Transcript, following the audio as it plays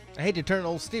I hate to turn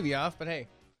old Stevie off, but hey,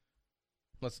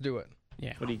 let's do it.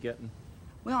 Yeah. What are you getting?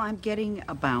 Well, I'm getting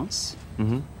a bounce,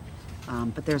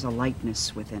 but there's a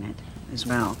lightness within it as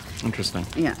well. Interesting.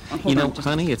 Yeah.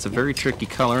 Honey, it's a very tricky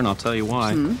color, and I'll tell you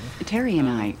why. Terry and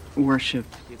I worship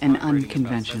an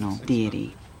unconventional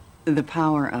deity, the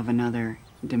power of another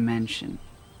dimension.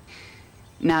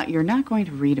 Now, you're not going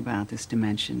to read about this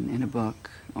dimension in a book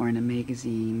or in a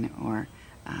magazine or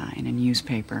in a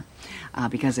newspaper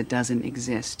because it doesn't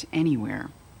exist anywhere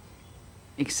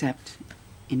except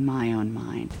in my own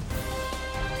mind.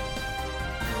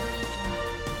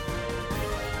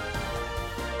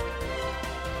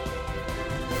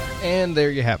 And there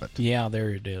you have it. Yeah,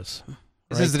 there it is.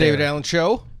 This is the David Allen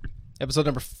Show, episode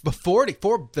number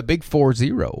 44, the big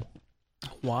 40.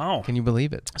 Wow. Can you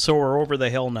believe it? So we're over the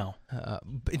hill now.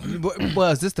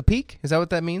 Well, is this the peak? Is that what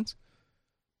that means?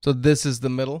 So this is the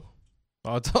middle?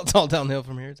 Oh, it's all downhill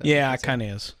from here? Yeah, it kind of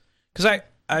is. Because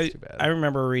I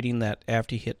remember reading that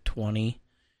after you hit 20,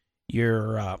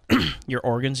 your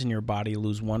organs in your body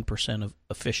lose 1% of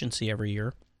efficiency every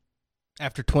year.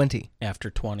 After 20? After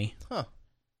 20. Huh.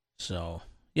 So,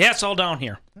 yeah, it's all down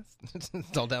here.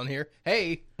 It's all down here.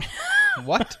 Hey,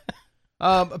 what?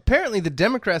 Apparently the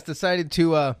Democrats decided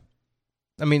to,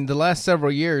 the last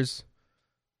several years,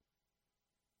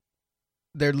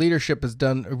 their leadership has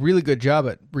done a really good job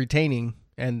at retaining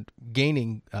and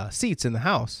gaining seats in the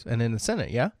House and in the Senate,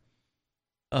 yeah?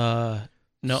 No.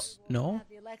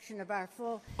 The election of our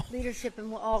full leadership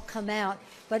and we'll all come out,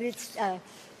 but it's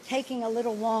taking a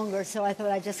little longer, so I thought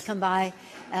I'd just come by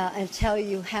and tell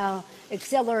you how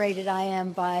exhilarated I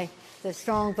am by the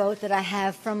strong vote that I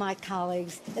have from my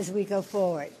colleagues as we go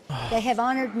forward. They have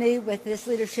honored me with this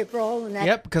leadership role. And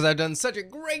yep, because I've done such a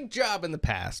great job in the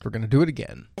past. We're going to do it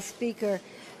again. Speaker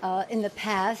in the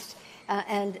past,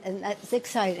 and that's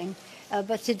exciting.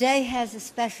 But today has a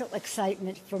special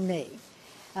excitement for me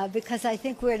because I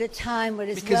think we're at a time when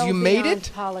it's well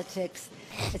beyond politics.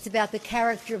 It's about the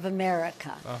character of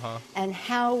America and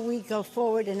how we go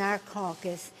forward in our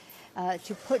caucus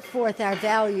to put forth our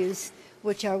values,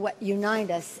 which are what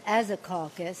unite us as a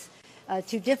caucus,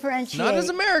 to differentiate. Not as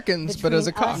Americans, but as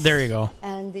a caucus. There you go.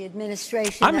 And the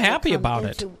administration. I'm happy about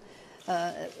it.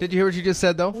 Did you hear what you just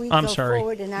said, though? I'm sorry.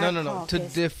 No. Caucus, to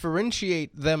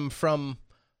differentiate them from.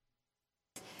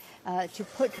 To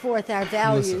put forth our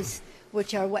values,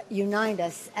 which are what unite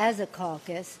us as a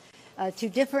caucus, to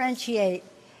differentiate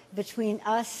between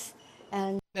us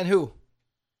and. And who?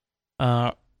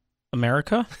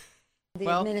 America? The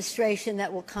administration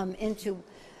that will come into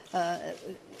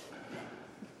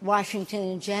Washington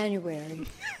in January,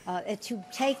 to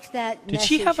take that Did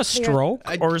she have a stroke,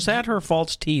 or is that her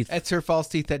false teeth? It's her false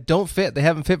teeth that don't fit. They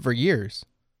haven't fit for years.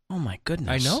 Oh, my goodness.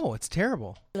 I know. It's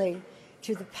terrible.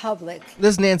 To the public.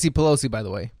 This is Nancy Pelosi, by the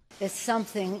way. It's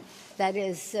something that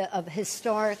is a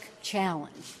historic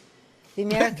challenge. The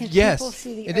American yes, people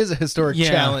see the it is a historic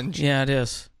challenge. Yeah, it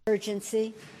is.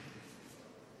 Urgency.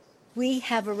 We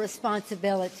have a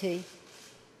responsibility,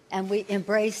 and we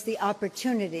embrace the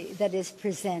opportunity that is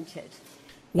presented.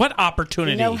 What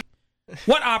opportunity?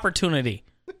 What opportunity?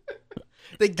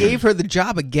 They gave her the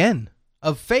job again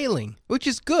of failing, which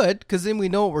is good because then we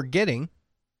know what we're getting.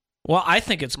 Well, I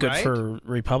think it's good for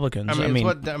Republicans. I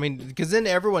mean, because then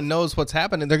everyone knows what's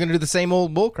happening. They're going to do the same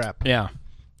old bullcrap. Yeah,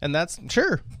 and that's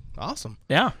awesome.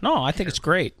 Yeah, no, I think it's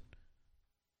great.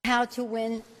 How to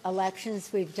win elections.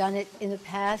 We've done it in the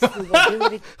past. We will do it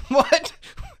again. What?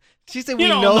 She said we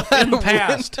know how in the to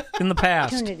past. win. In the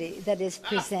past. Opportunity that is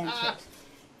presented.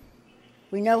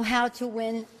 We know how to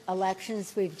win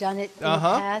elections. We've done it in the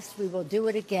past. We will do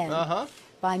it again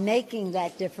by making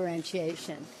that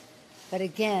differentiation. But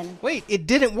again... Wait, it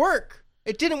didn't work.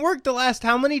 It didn't work the last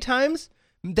how many times?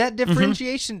 That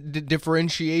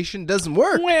differentiation doesn't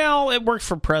work. Well, it worked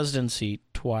for presidency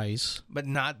twice. But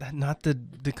not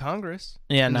the Congress.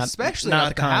 Yeah, especially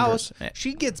not the House.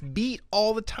 She gets beat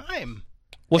all the time.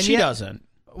 Well, she doesn't.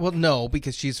 Well, no,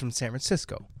 because she's from San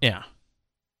Francisco. Yeah.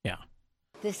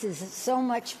 This is so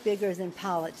much bigger than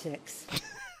politics.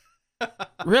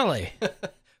 Really?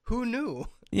 Who knew?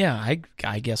 Yeah,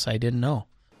 I guess I didn't know.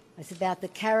 It's about the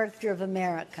character of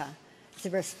America. It's a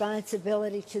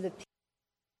responsibility to the people.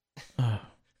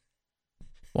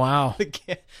 Wow.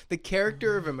 The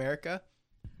character of America?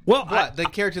 Well, the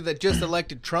character that just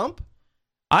elected Trump?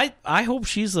 I hope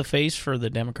she's the face for the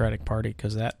Democratic Party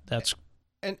because that's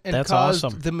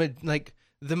awesome.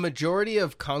 The majority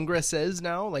of Congresses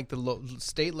now, like the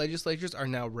state legislatures, are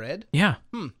now red. Yeah.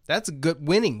 That's a good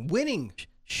winning.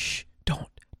 Shh! Don't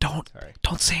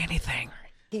say anything.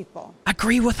 People.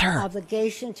 Agree with her.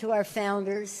 Obligation to our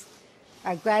founders,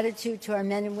 our gratitude to our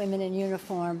men and women in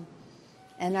uniform,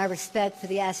 and our respect for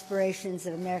the aspirations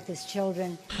of America's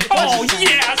children. Oh,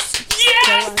 yes!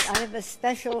 Yes! So I have a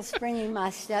special spring in my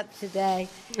step today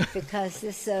because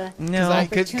this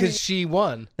because she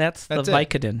won. That's the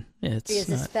Vicodin. It's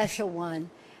a special one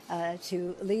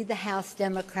to lead the House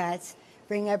Democrats,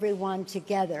 bring everyone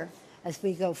together as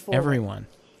we go forward. Everyone.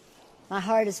 My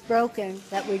heart is broken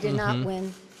that we did not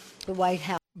win the White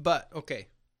House. But, okay.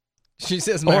 She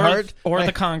says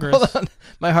the Congress. Hold on.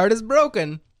 My heart is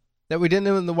broken that we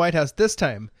didn't win the White House this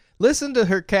time. Listen to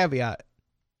her caveat.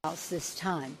 This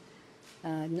time.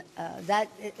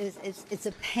 It's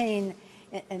a pain,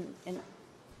 and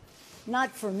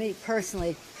not for me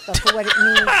personally, but for what it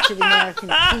means to the American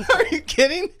people. Are you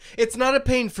kidding? It's not a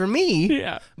pain for me,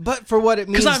 yeah, but for what it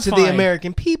means to the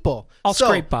American people. I'll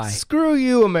scrape by. Screw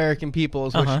you, American people,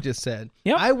 is what you just said.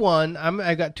 Yep. I won.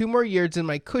 I got 2 more years in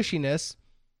my cushiness.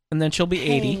 And then she'll be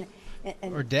 80.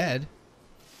 Or dead.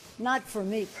 Not for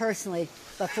me personally,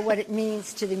 but for what it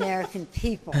means to the American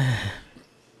people.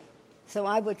 So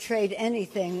I would trade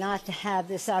anything not to have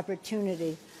this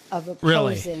opportunity of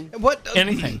opposing. Really? What?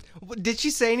 Anything. Did she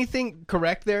say anything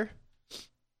correct there?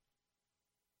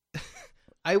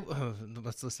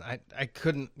 Let's listen. I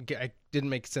didn't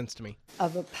make sense to me.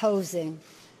 Of opposing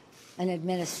an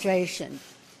administration.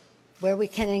 Where we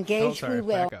can engage, we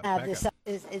will have this.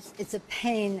 It's a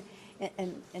pain.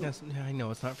 Yes, I know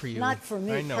it's not for you. Not for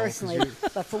me personally,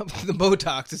 but for the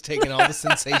Botox is taking all the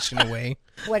sensation away.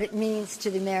 What it means to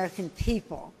the American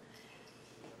people.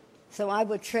 So I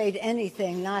would trade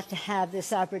anything not to have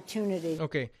this opportunity.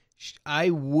 Okay,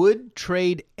 I would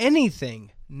trade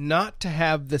anything not to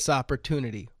have this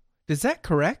opportunity. Is that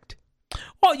correct?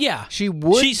 Well, yeah. She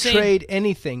would trade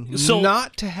anything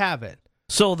not to have it.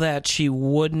 So that she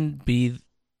wouldn't be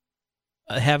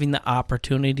having the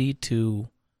opportunity to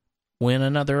win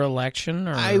another election?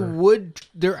 Or I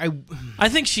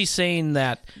think she's saying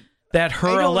that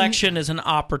her election is an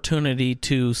opportunity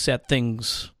to set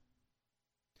things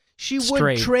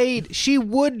straight. She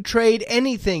would trade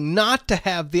anything not to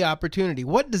have the opportunity.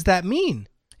 What does that mean?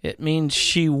 It means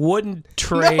she wouldn't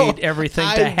trade everything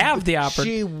to have the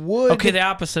opportunity. She would. Okay, the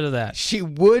opposite of that. She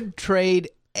would trade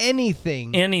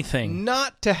anything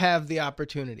not to have the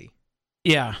opportunity.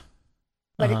 Yeah.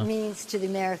 What it means to the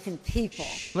American people.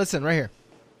 Listen, right here.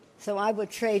 So I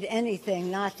would trade anything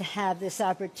not to have this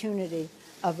opportunity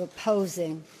of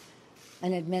opposing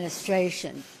an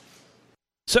administration.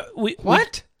 So we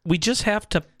just have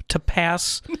to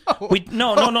pass. No. We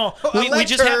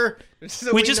just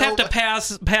have to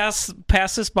pass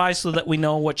this by so that we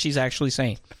know what she's actually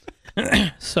saying.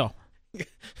 So,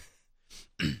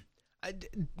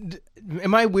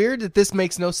 am I weird that this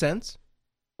makes no sense?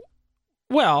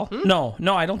 Well, no,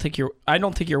 I don't think you're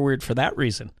weird for that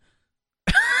reason.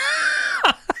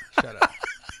 Shut up.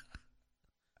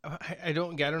 I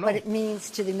don't know. What it means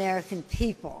to the American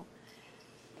people.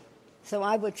 So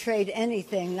I would trade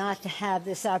anything not to have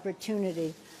this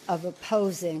opportunity of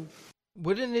opposing.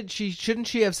 Shouldn't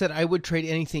she have said I would trade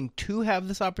anything to have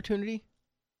this opportunity?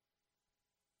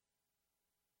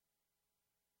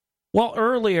 Well,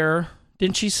 earlier,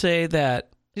 didn't she say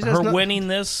that winning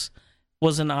this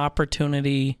was an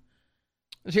opportunity?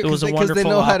 It was a wonderful because they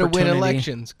know how to win opportunity.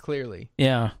 elections, clearly.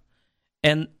 Yeah.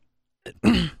 And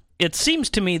it seems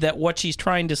to me that what she's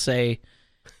trying to say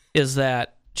is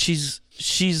that she's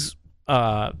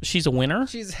a winner.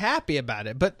 She's happy about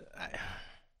it, but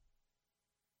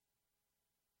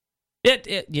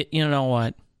you know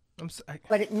what?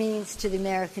 What it means to the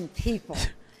American people.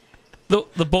 The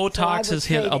Botox has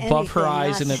hit above her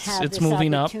eyes and it's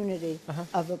moving up.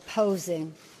 Of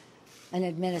opposing an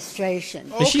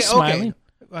administration. Is she smiling?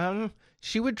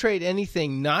 She would trade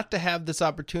anything not to have this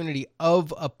opportunity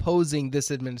of opposing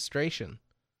this administration.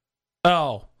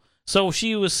 Oh, so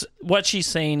what she's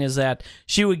saying is that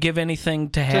she would give anything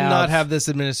to not have this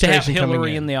administration to have Hillary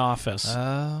coming in the office.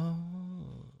 Oh,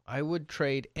 I would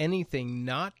trade anything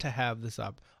not to have this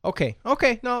Okay,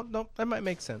 no, that might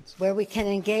make sense. Where we can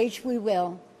engage, we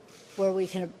will. Where we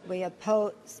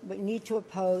need to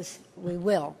oppose, we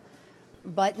will.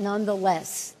 But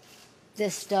nonetheless,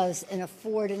 this does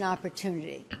afford an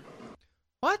opportunity.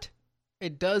 What?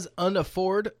 It does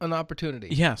unafford an opportunity.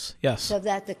 Yes. So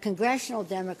that the congressional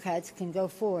Democrats can go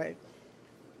forward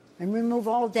and remove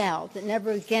all doubt that never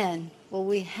again will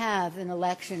we have an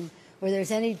election where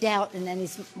there's any doubt in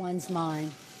anyone's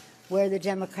mind where the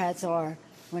Democrats are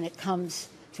when it comes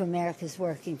to America's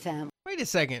working family. Wait a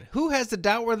second. Who has the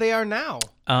doubt where they are now?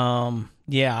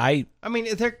 Yeah, I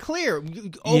mean, they're clear.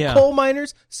 Coal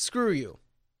miners, screw you.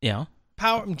 Yeah.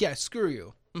 Power, screw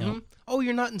you. Mm-hmm. Yeah. Oh,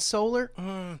 you're not in solar?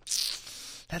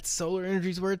 That's solar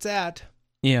energy's where it's at.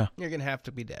 Yeah. You're going to have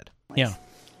to be dead. Yeah.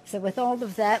 So with all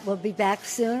of that, we'll be back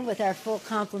soon with our full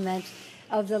complement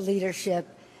of the leadership.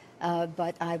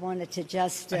 But I wanted to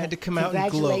just I had to come out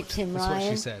and gloat. Tim That's Ryan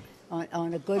what she said.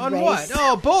 On a good on race. What?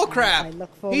 Oh, bullcrap! I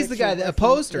look forward He's the guy to that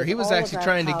opposed her. working He with was all of actually our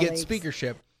trying to get colleagues.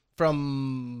 speakership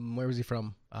from, where was he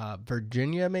from?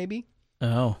 Virginia, maybe?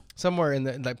 Oh. Somewhere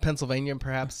in like Pennsylvania,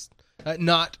 perhaps.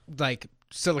 Not like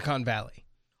Silicon Valley.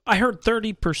 I heard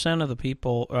 30% of the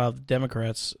people,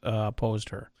 Democrats, opposed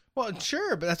her. Well,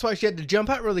 sure, but that's why she had to jump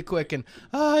out really quick. And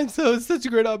it's such a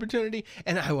great opportunity.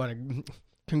 And I want to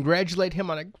congratulate him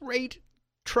on a great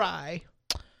try.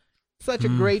 Such a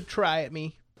great try at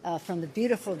me. From the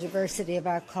beautiful diversity of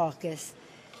our caucus,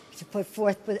 to put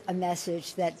forth a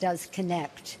message that does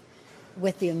connect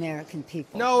with the American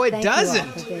people. No, it Thank you all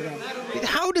doesn't. for being here.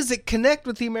 How does it connect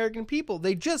with the American people?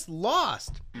 They just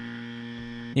lost.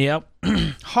 Yep.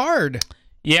 Hard.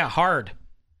 Yeah, hard.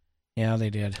 Yeah, they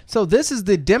did. So this is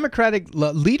the Democratic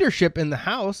leadership in the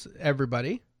House,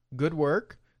 everybody. Good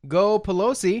work. Go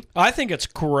Pelosi. I think it's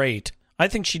great. I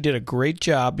think she did a great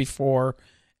job before,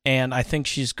 and I think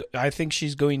she's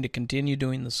going to continue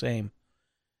doing the same.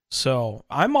 So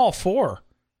I'm all for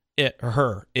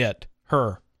her.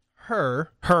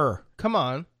 Come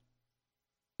on.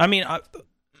 I mean,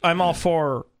 I'm all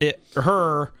for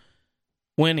her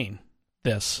winning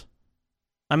this.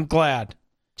 I'm glad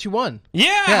she won.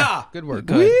 Yeah. Good work.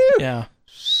 Good. Woo! Yeah.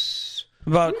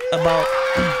 About.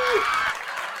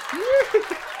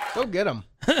 Go get him.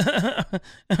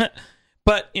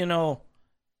 But you know.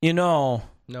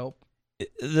 Nope.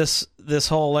 This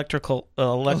whole electrical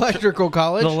college,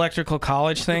 the electrical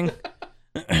college thing,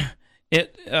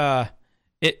 it's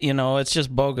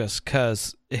just bogus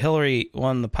because Hillary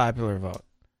won the popular vote.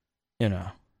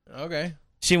 Okay.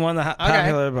 She won the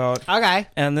popular vote. Okay.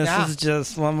 And this is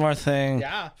just one more thing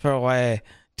for a way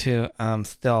to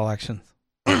steal elections.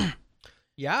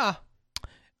 Yeah.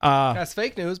 That's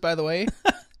fake news, by the way.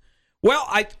 Well,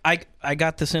 I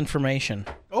got this information.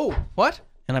 Oh, what?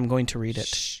 And I'm going to read it.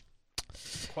 Shh.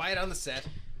 Quiet on the set.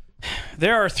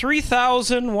 There are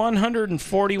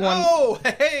 3,141. Oh,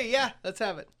 hey, yeah, let's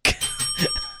have it.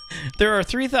 There are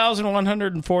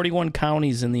 3,141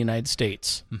 counties in the United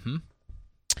States. Mm-hmm.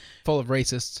 Full of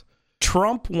racists.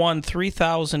 Trump won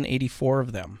 3,084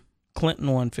 of them.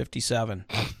 Clinton won 57.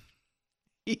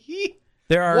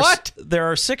 There are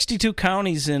 62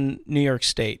 counties in New York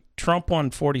State. Trump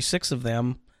won 46 of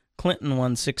them. Clinton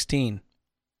won 16.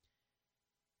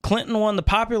 Clinton won the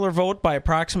popular vote by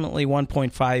approximately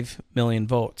 1.5 million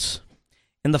votes.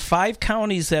 In the 5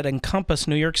 counties that encompass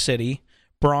New York City,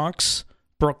 Bronx,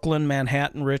 Brooklyn,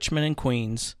 Manhattan, Richmond, and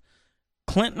Queens,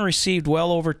 Clinton received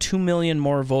well over 2 million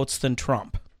more votes than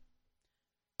Trump.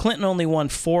 Clinton only won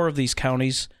 4 of these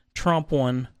counties. Trump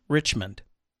won Richmond.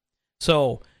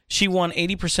 So she won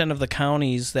 80% of the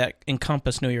counties that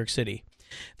encompass New York City.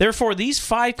 Therefore, these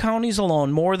 5 counties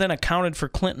alone more than accounted for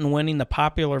Clinton winning the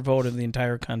popular vote of the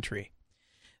entire country.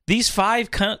 These 5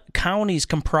 counties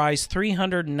comprise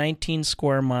 319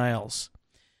 square miles.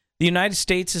 The United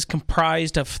States is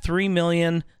comprised of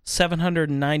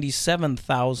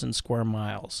 3,797,000 square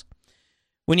miles.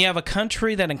 When you have a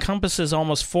country that encompasses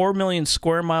almost 4 million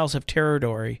square miles of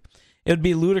territory, it would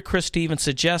be ludicrous to even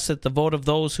suggest that the vote of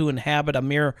those who inhabit a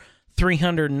mere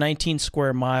 319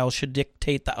 square miles should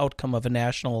dictate the outcome of a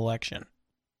national election.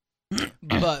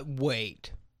 But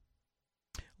wait.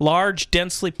 Large,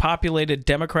 densely populated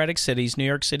Democratic cities, New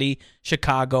York City,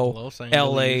 Chicago,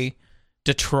 L.A.,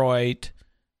 Detroit,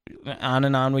 on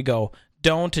and on we go,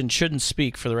 don't and shouldn't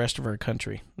speak for the rest of our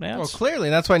country. Well, clearly,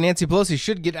 that's why Nancy Pelosi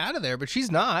should get out of there, but she's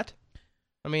not.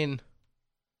 I mean,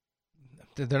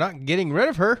 they're not getting rid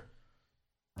of her.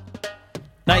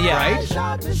 Not yet. Right? I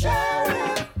shot the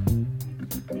sheriff,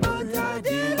 but I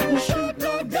didn't shoot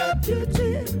no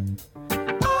deputy.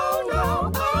 Oh,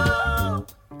 no, oh.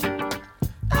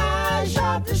 I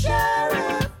shot the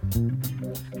sheriff,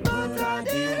 but I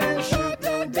didn't shoot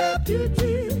no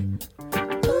deputy.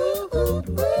 Ooh, ooh,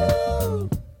 ooh.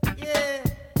 Yeah.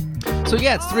 So,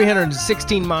 yeah, it's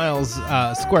 316 miles,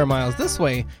 square miles this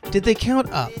way. Did they count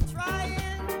up?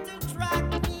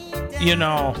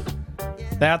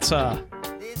 That's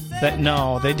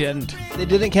no, they didn't. They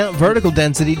didn't count vertical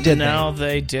density, did they? No,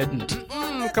 they didn't.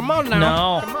 Come on now.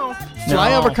 No. Come on.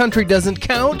 Flyover country doesn't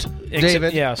count,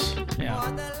 David. Yes.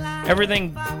 Yeah.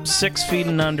 Everything 6 feet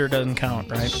and under doesn't count,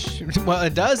 right? Well,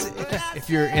 it does if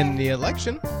you're in the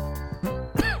election.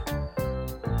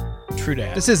 True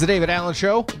that. This is the David Allen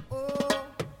Show.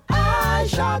 I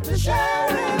shot the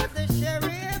sheriff,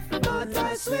 but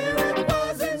I swear it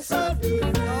wasn't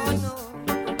self-defense.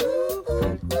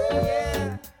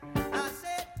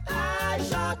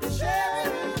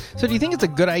 So do you think it's a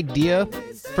good idea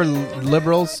for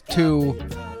liberals to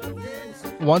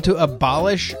want to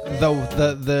abolish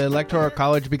the Electoral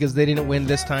College because they didn't win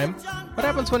this time? What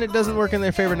happens when it doesn't work in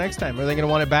their favor next time? Are they going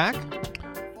to want it back?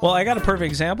 Well, I got a perfect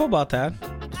example about that.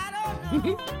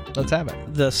 Let's have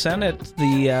it. The Senate,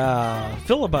 the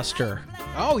filibuster.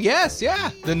 Oh, yes,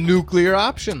 yeah. The nuclear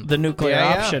option. The nuclear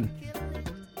option.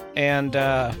 And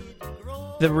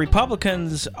the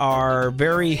Republicans are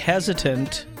very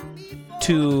hesitant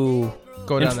to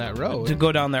go down that road. To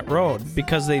go down that road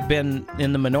because they've been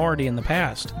in the minority in the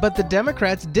past. But the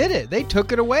Democrats did it. They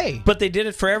took it away. But they did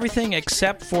it for everything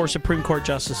except for Supreme Court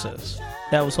justices.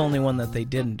 That was the only one that they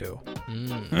didn't do.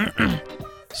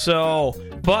 So,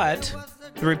 but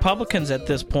the Republicans at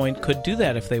this point could do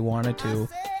that if they wanted to.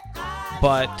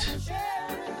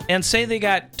 And say they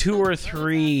got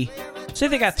three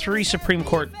Supreme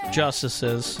Court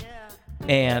justices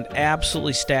and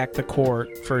absolutely stack the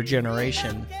court for a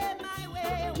generation.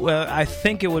 Well, I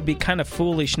think it would be kind of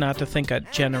foolish not to think a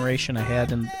generation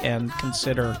ahead and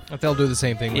consider if they'll do the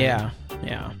same thing. Yeah.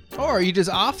 Or you just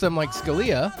off them like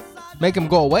Scalia, make them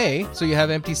go away so you have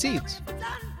empty seats.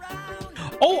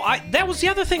 Oh, that was the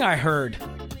other thing I heard.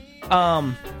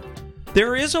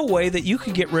 There is a way that you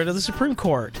could get rid of the Supreme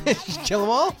Court. Kill them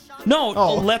all? No,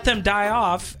 let them die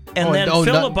off and then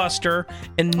filibuster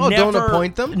and never don't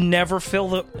appoint them? Never fill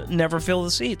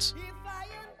the seats.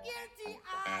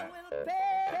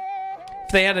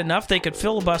 If they had enough, they could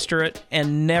filibuster it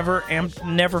and never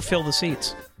fill the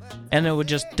seats, and it would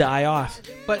just die off.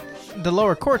 But the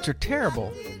lower courts are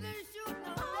terrible.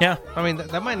 Yeah, I mean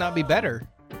that might not be better.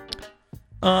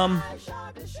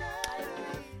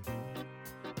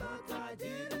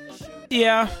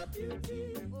 Yeah.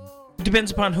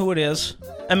 Depends upon who it is.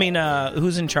 I mean,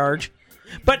 who's in charge.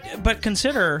 But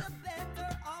consider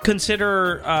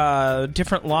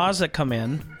different laws that come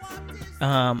in,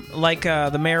 like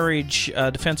the Marriage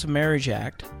Defense of Marriage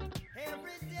Act.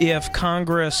 If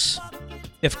Congress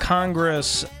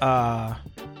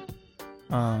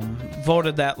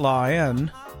voted that law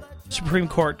in, Supreme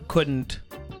Court couldn't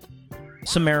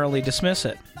summarily dismiss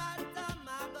it.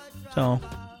 So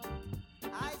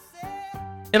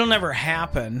it'll never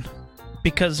happen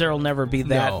because there'll never be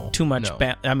that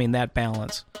that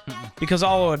balance. Because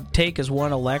all it would take is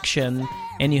one election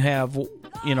and you have,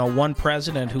 one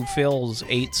president who fills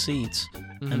 8 seats.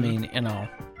 I mean,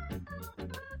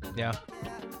 Yeah.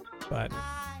 But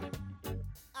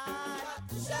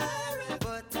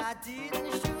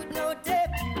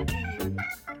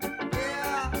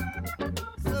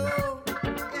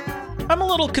I'm a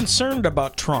little concerned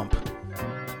about Trump.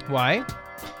 Why?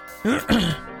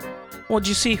 Well, did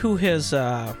you see who his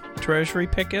treasury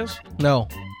pick is? No.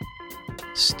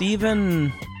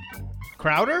 Stephen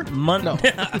Crowder? No.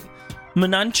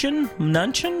 Mnuchin?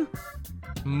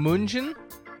 Munchen?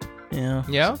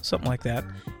 Yeah? Something like that.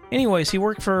 Anyways, he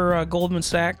worked for Goldman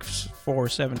Sachs for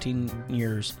 17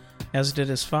 years, as did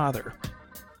his father.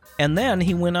 And then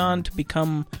he went on to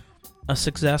become a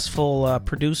successful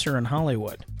producer in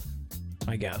Hollywood,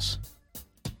 I guess.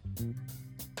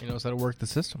 He knows how to work the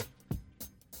system.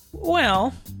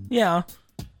 Well, yeah.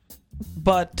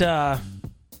 But,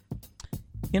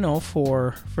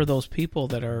 for those people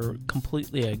that are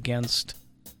completely against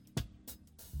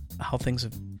how things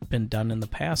have been done in the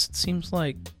past, it seems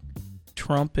like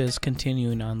Trump is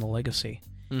continuing on the legacy.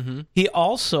 Mm-hmm. He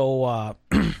also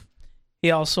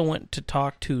went to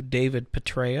talk to David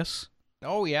Petraeus.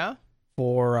 Oh, yeah?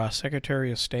 For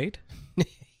Secretary of State.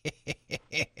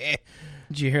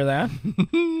 Did you hear that?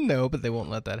 No, but they won't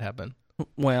let that happen.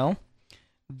 Well,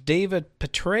 David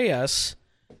Petraeus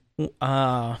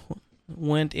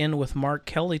went in with Mark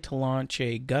Kelly to launch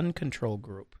a gun control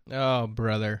group. Oh,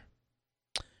 brother.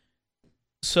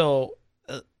 So,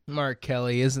 Mark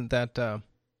Kelly, isn't that the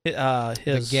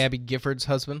Gabby Gifford's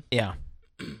husband? Yeah.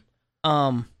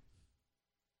 But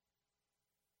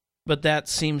that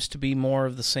seems to be more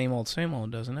of the same old,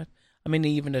 doesn't it? I mean,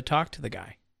 even to talk to the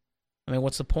guy. I mean,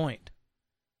 what's the point?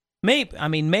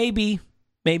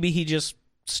 Maybe he just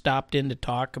stopped in to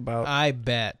talk about I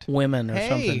bet women or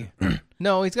something.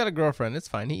 No, he's got a girlfriend. It's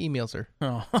fine. He emails her.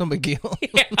 Oh. No big deal.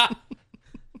 Yeah.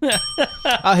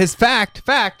 His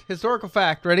historical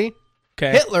fact, ready?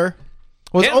 Okay. Hitler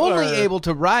was only able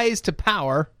to rise to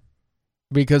power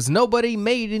because nobody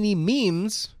made any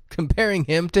memes comparing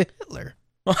him to Hitler.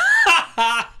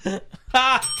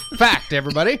 Fact,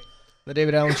 everybody. The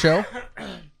David Allen Show.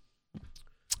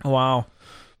 Wow.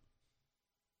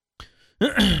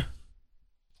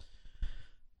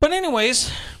 But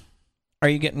anyways, are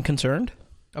you getting concerned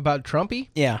about Trumpy?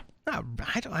 Yeah.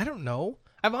 I don't know.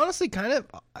 I've honestly kind of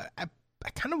I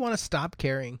kind of want to stop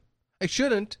caring. I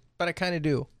shouldn't, but I kind of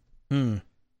do.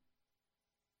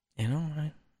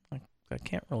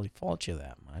 can't really fault you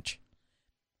that much.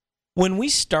 When we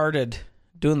started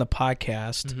doing the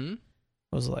podcast, it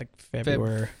was like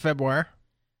February.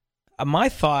 My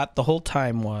thought the whole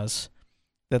time was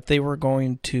that they were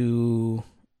going to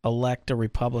elect a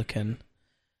Republican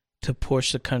to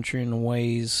push the country in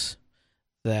ways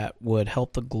that would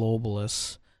help the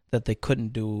globalists that they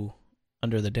couldn't do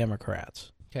under the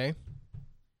Democrats. Okay.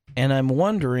 And I'm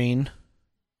wondering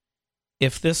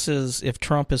if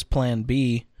Trump is plan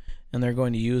B and they're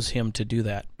going to use him to do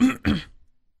that.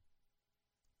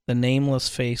 The nameless,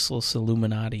 faceless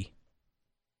Illuminati.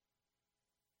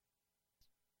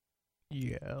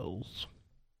 Yes.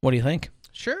 What do you think?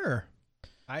 Sure.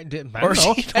 I don't Or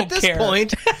know. you don't At this care.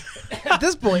 point,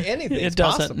 anything. It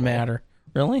doesn't matter.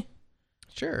 Really?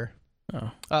 Sure.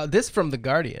 Oh. This from The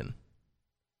Guardian.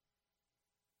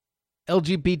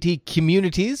 LGBT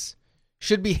communities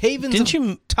should be havens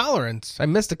of tolerance. I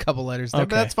missed a couple letters there,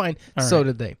 but that's fine. All So right.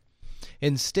 did they.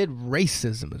 Instead,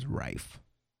 racism is rife.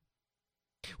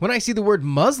 When I see the word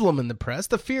Muslim in the press,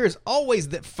 the fear is always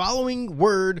that following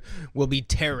word will be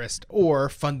terrorist or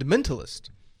fundamentalist.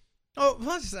 Oh,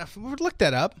 let's look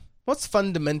that up. What's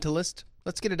fundamentalist?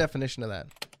 Let's get a definition of that.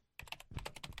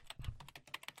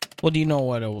 Well, do you know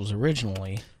what it was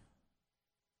originally?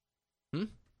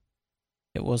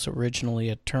 It was originally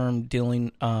a term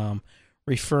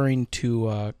referring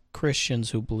to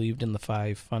Christians who believed in the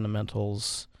 5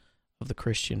 fundamentals of the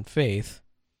Christian faith,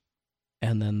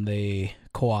 and then they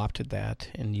co-opted that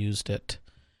and used it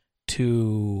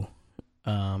to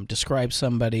describe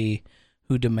somebody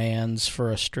who demands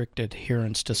for a strict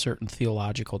adherence to certain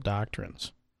theological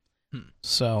doctrines.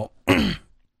 So a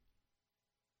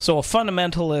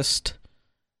fundamentalist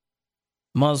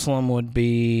Muslim would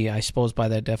be, I suppose by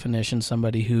that definition,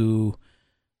 somebody who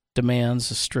demands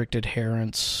a strict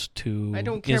adherence to I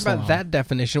don't care Islam. about that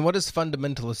definition. What does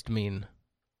fundamentalist mean?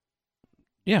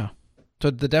 Yeah.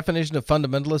 So the definition of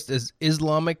fundamentalist is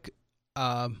Islamic...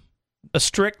 A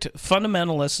strict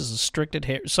fundamentalist is a strict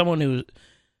someone who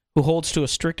holds to a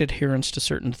strict adherence to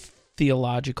certain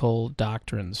theological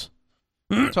doctrines.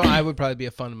 So I would probably be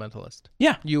a fundamentalist.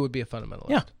 Yeah. You would be a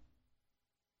fundamentalist. Yeah.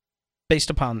 Based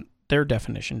upon their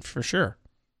definition, for sure.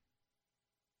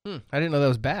 I didn't know that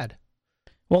was bad.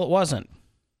 Well, it wasn't.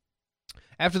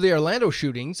 After the Orlando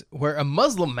shootings, where a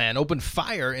Muslim man opened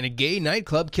fire in a gay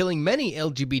nightclub, killing many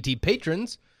LGBT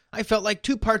patrons, I felt like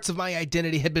 2 parts of my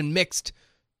identity had been mixed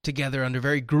together under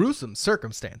very gruesome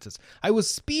circumstances. I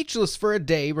was speechless for a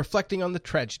day, reflecting on the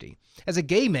tragedy. As a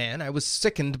gay man, I was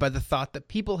sickened by the thought that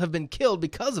people have been killed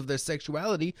because of their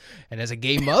sexuality, and as a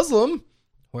gay Muslim,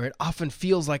 where it often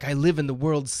feels like I live in the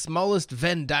world's smallest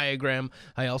Venn diagram,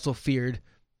 I also feared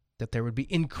that there would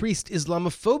be increased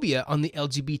Islamophobia on the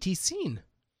LGBT scene.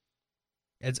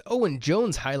 As Owen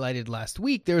Jones highlighted last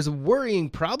week, there is a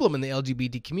worrying problem in the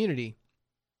LGBT community.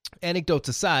 Anecdotes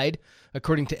aside,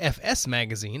 according to FS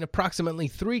magazine, approximately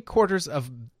 3/4 of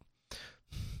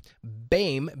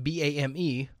B.A.M.E,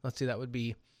 B-A-M-E, let's see, that would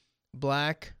be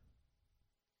Black,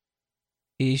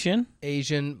 Asian,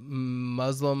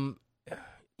 Muslim,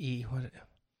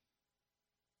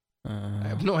 I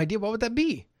have no idea. What would that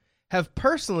be? Have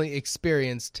personally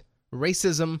experienced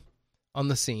racism on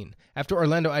the scene. After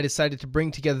Orlando, I decided to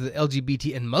bring together the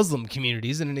LGBT and Muslim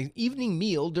communities in an evening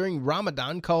meal during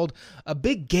Ramadan called a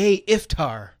Big Gay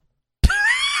Iftar.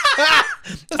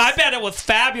 I bet it was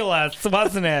fabulous,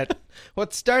 wasn't it?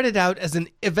 What started out as an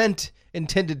event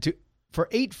intended for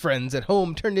 8 friends at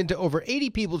home turned into over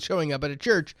 80 people showing up at a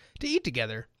church to eat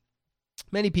together.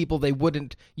 Many people they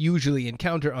wouldn't usually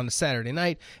encounter on a Saturday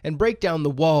night, and break down the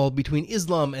wall between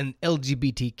Islam and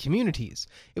LGBT communities.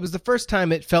 It was the first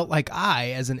time it felt like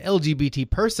I, as an LGBT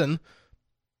person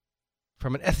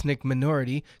from an ethnic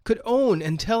minority, could own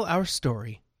and tell our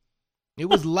story. It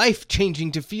was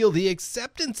life-changing to feel the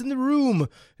acceptance in the room,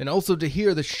 and also to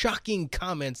hear the shocking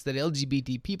comments that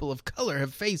LGBT people of color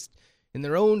have faced in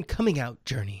their own coming-out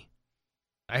journey.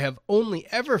 I have only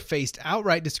ever faced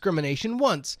outright discrimination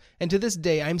once, and to this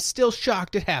day I'm still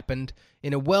shocked it happened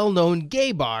in a well-known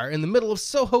gay bar in the middle of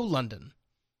Soho, London.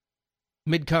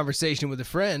 Mid-conversation with a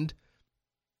friend,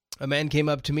 a man came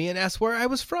up to me and asked where I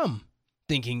was from,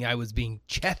 thinking I was being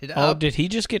chatted up. Oh, did he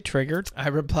just get triggered? I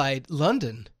replied,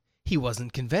 London. He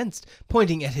wasn't convinced,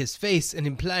 pointing at his face and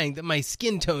implying that my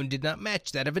skin tone did not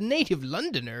match that of a native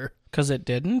Londoner. 'Cause it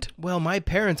didn't? Well, my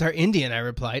parents are Indian, I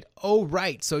replied. Oh,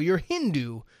 right, so you're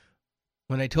Hindu.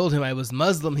 When I told him I was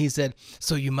Muslim, he said,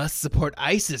 so you must support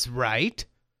ISIS, right?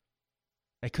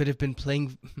 It could have been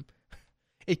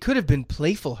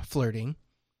playful flirting,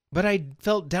 but I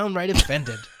felt downright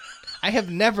offended. I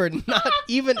have never, not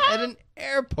even at an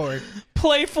airport.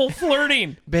 Playful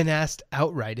flirting. Been asked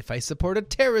outright if I support a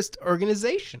terrorist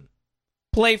organization.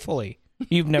 Playfully.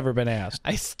 You've never been asked.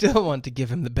 I still want to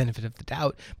give him the benefit of the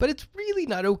doubt, but it's really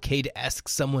not okay to ask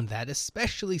someone that,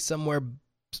 especially somewhere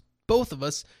both of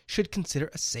us should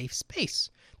consider a safe space.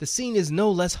 The scene is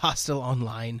no less hostile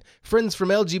online. Friends from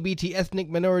LGBT ethnic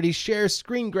minorities share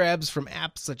screen grabs from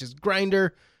apps such as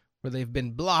Grindr, where they've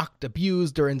been blocked,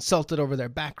 abused, or insulted over their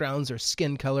backgrounds or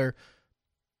skin color.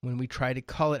 When we try to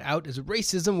call it out as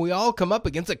racism, we all come up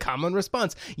against a common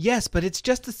response. Yes, but it's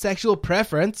just a sexual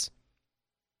preference.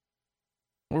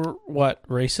 Or what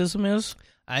racism is?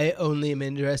 I only am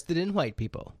interested in white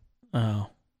people. Oh.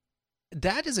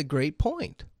 That is a great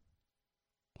point.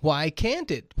 Why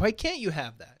can't it? Why can't you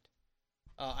have that?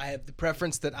 I have the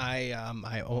preference that I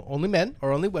only men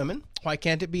or only women. Why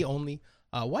can't it be only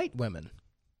white women?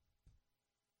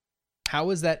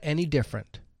 How is that any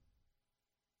different?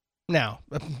 Now,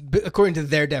 according to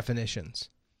their definitions.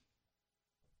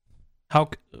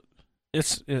 Well,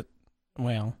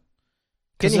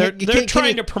 they're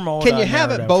trying to promote. Can you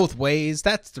have it both ways?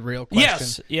 That's the real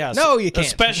question. Yes. No, you can't.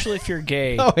 Especially if you're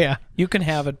gay. Oh yeah. You can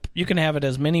have it. You can have it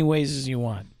as many ways as you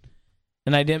want.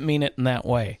 And I didn't mean it in that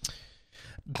way.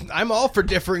 I'm all for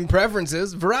differing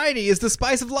preferences. Variety is the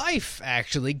spice of life.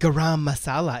 Actually, garam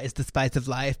masala is the spice of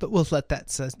life, but we'll let that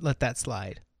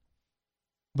slide.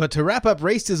 But to wrap up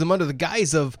racism under the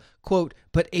guise of, quote,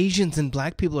 but Asians and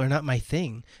black people are not my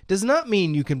thing, does not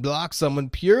mean you can block someone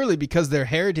purely because their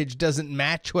heritage doesn't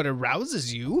match what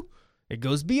arouses you. It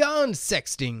goes beyond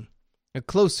sexting. A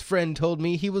close friend told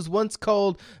me he was once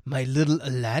called my little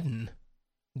Aladdin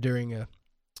during a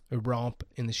romp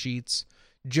in the sheets.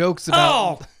 Jokes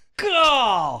about... Oh,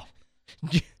 God!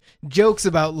 Jokes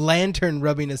about lantern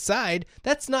rubbing aside,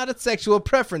 that's not a sexual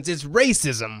preference, it's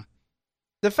racism.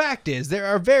 The fact is, there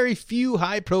are very few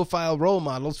high-profile role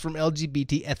models from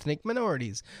LGBT ethnic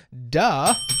minorities.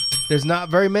 Duh. There's not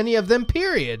very many of them,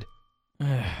 period.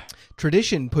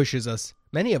 Tradition pushes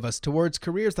many of us, towards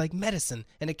careers like medicine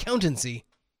and accountancy.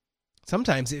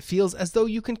 Sometimes it feels as though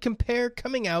you can compare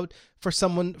coming out for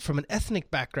someone from an ethnic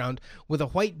background with a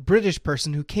white British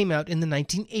person who came out in the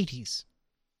 1980s.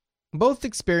 Both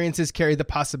experiences carry the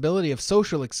possibility of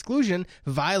social exclusion,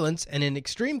 violence, and in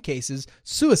extreme cases,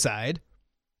 suicide.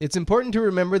 It's important to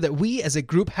remember that we as a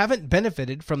group haven't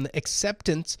benefited from the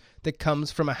acceptance that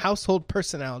comes from a household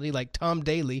personality like Tom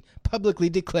Daley publicly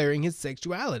declaring his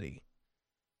sexuality.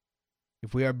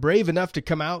 If we are brave enough to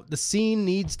come out, the scene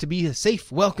needs to be a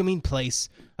safe, welcoming place.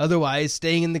 Otherwise,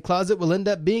 staying in the closet will end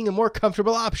up being a more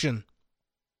comfortable option.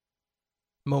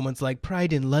 Moments like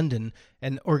Pride in London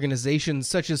and organizations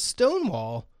such as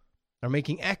Stonewall are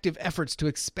making active efforts to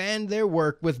expand their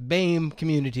work with B.A.M.E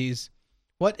communities.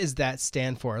 What does that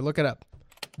stand for? Look it up.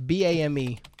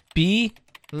 B.A.M.E.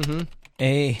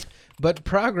 B.A. But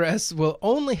progress will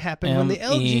only happen when the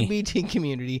LGBT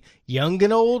community, young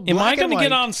and old, Am I going to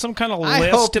get on some kind of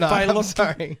list hope if not. I look? I'm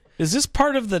sorry. Is this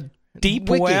part of the deep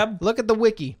wiki. web? Look at the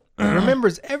wiki. It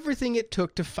remembers everything it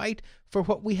took to fight for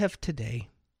what we have today.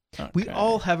 Okay. We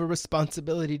all have a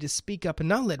responsibility to speak up and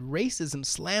not let racism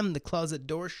slam the closet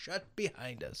door shut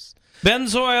behind us.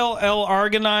 Benzoyl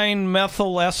L-arginine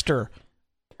methyl ester.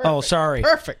 Perfect. Oh, sorry.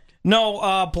 Perfect.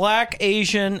 No, black,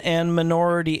 Asian, and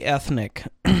minority ethnic.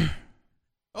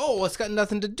 Oh, it's got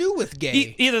nothing to do with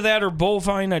gay. Either that or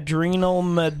bovine adrenal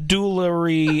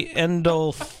medullary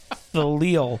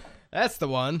endothelial. That's the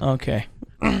one. Okay.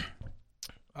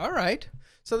 All right.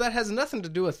 So that has nothing to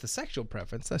do with the sexual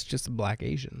preference. That's just a black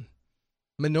Asian.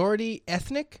 Minority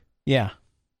ethnic? Yeah.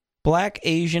 Black,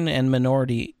 Asian, and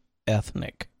minority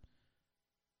ethnic.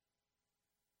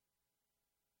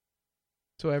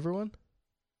 So everyone?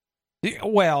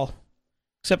 Well,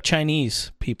 except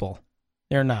Chinese people.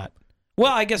 They're not.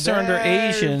 Well, I guess they're under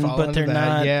Asian, but they're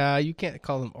not. Yeah, you can't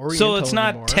call them Oriental So it's not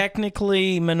anymore.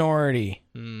 Technically minority.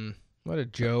 What a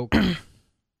joke.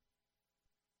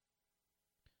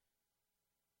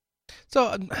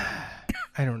 So,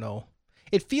 I don't know.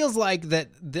 It feels like that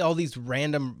all these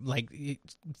random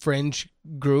fringe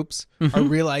groups are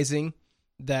realizing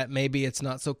that maybe it's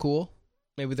not so cool.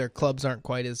 Maybe their clubs aren't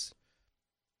quite as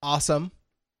awesome.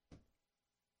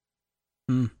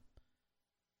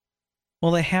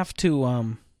 Well, they have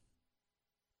to.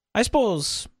 I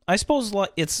suppose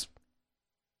it's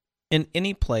in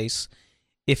any place.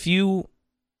 If you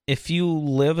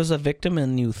live as a victim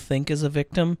and you think as a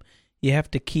victim, you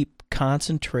have to keep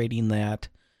concentrating that.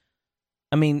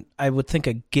 I mean, I would think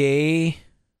a gay,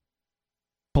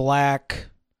 black,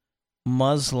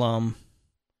 Muslim.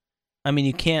 I mean,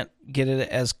 you can't get it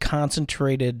as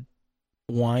concentrated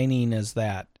whining as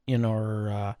that,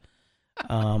 or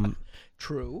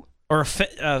True. or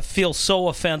feel so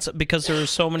offensive, because there are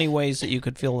so many ways that you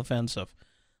could feel offensive.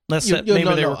 Unless maybe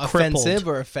they were crippled. Offensive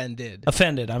or offended?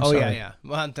 Offended, I'm sorry. Oh, yeah.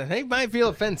 Well, they might feel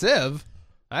offensive.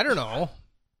 I don't know.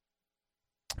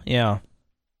 Yeah.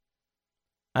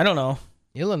 I don't know.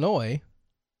 Illinois,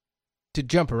 to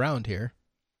jump around here,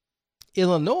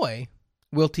 Illinois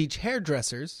will teach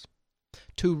hairdressers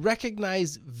to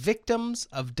recognize victims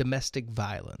of domestic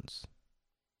violence.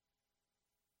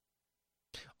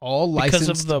 All Because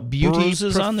licensed of the beauty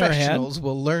bruises on their head? professionals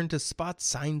will learn to spot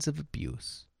signs of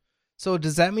abuse. So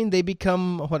does that mean they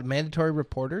become, mandatory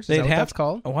reporters? Is that what that's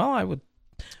called? Well, I would...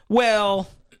 Well...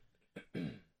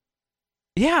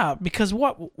 Yeah, because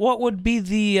what would be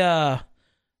the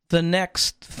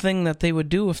next thing that they would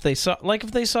do if they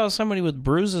saw somebody with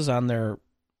bruises on their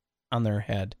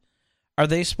head? Are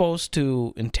they supposed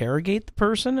to interrogate the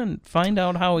person and find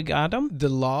out how he got them? The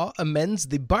law amends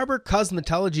the Barber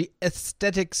Cosmetology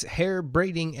Aesthetics Hair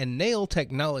Braiding and Nail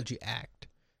Technology Act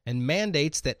and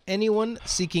mandates that anyone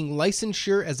seeking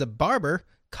licensure as a barber,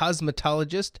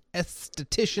 cosmetologist,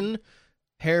 esthetician,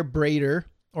 hair braider,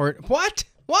 or what?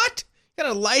 Got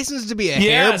a license to be a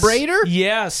hair braider?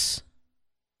 Yes.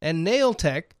 And nail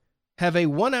tech have a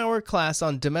 1-hour class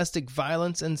on domestic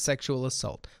violence and sexual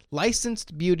assault.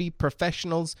 Licensed beauty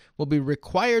professionals will be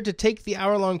required to take the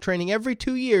hour-long training every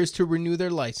 2 years to renew their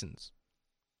license.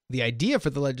 The idea for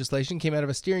the legislation came out of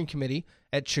a steering committee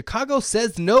at Chicago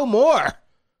Says No More,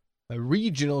 a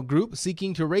regional group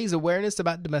seeking to raise awareness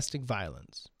about domestic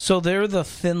violence. So they're the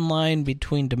thin line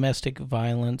between domestic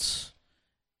violence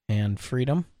and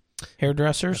freedom?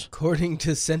 Hairdressers? According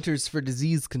to Centers for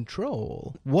Disease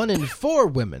Control, 1 in 4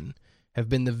 women have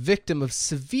been the victim of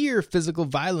severe physical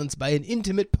violence by an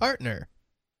intimate partner.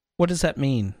 What does that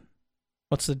mean?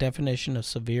 What's the definition of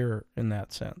severe in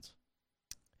that sense?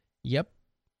 Yep.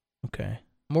 Okay.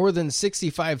 More than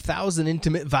 65,000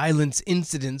 intimate violence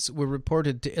incidents were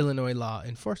reported to Illinois law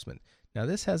enforcement. Now,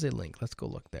 this has a link. Let's go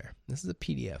look there. This is a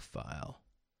PDF file.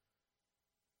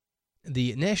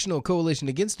 The National Coalition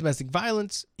Against Domestic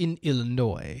Violence in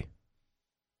Illinois.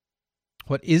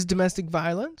 What is domestic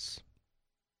violence?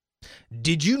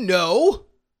 Did you know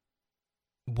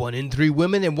 1 in 3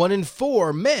 women and 1 in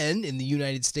 4 men in the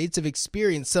United States have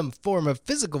experienced some form of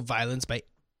physical violence by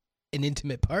an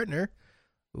intimate partner?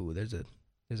 Ooh, there's a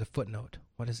footnote.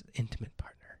 What is an intimate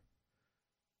partner?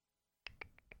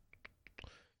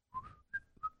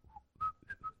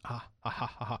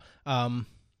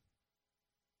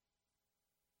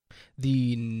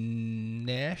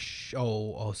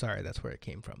 Sorry, that's where it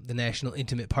came from. The National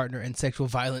Intimate Partner and Sexual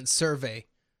Violence Survey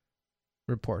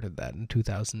reported that in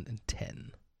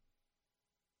 2010.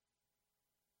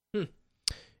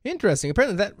 Interesting.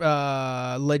 Apparently that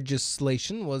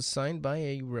legislation was signed by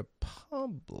a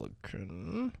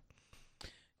Republican.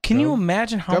 Can you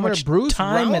imagine how Governor much Bruce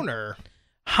time Rauner.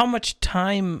 how much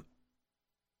time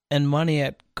and money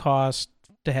it cost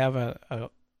to have a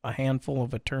handful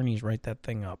of attorneys write that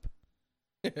thing up?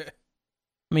 I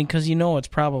mean, because it's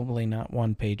probably not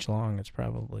 1 page long. It's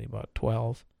probably about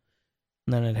 12.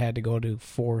 And then it had to go to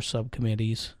 4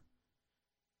 subcommittees.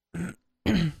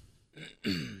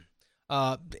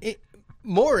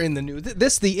 More in the news.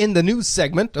 In the news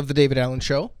segment of the David Allen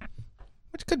Show,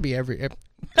 which could be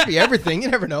everything. You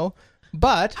never know.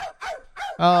 But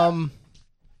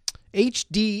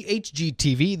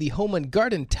HGTV, the Home and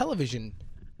Garden Television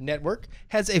Network,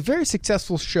 has a very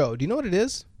successful show. Do you know what it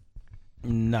is?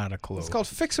 Not a clue. It's called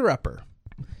Fixer Upper.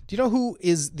 Do you know who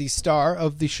is the star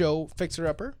of the show Fixer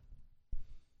Upper?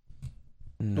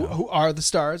 No. Who are the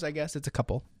stars? I guess it's a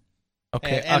couple.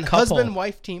 Okay, and a couple.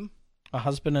 husband-wife team. A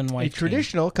husband and wife. A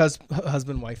traditional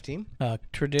husband-wife team. A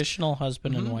traditional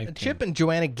husband and wife. Chip team. and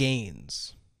Joanna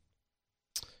Gaines.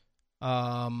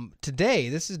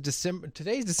 Today's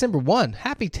December 1.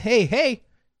 Happy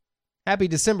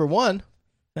December 1.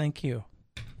 Thank you.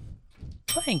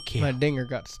 My dinger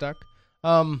got stuck.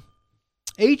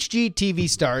 HGTV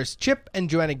stars Chip and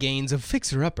Joanna Gaines of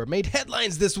Fixer Upper made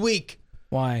headlines this week.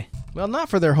 Why? Well, not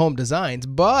for their home designs,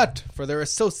 but for their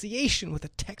association with a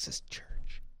Texas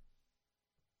church.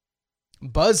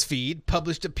 BuzzFeed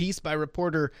published a piece by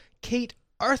reporter Kate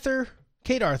Arthur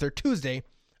Tuesday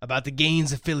about the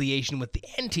Gaines' affiliation with the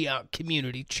Antioch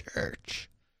Community Church.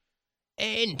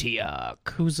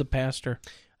 Antioch. Who's the pastor?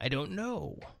 I don't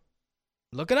know.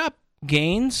 Look it up.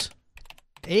 Gaines?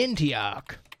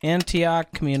 Antioch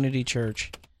Community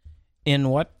Church. In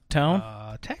what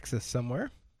town? Texas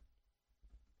somewhere.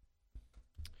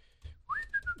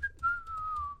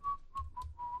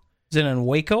 Is it in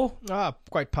Waco?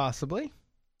 Quite possibly.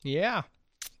 Yeah.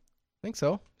 I think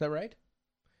so. Is that right?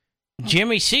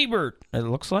 Jimmy Siebert, it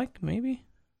looks like, maybe.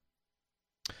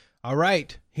 All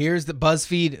right, here's the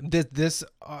BuzzFeed, this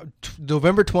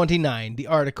November 29, the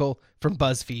article from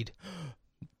BuzzFeed.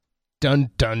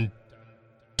 Dun, dun,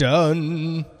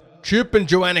 dun. Chip and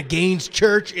Joanna Gaines'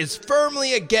 church is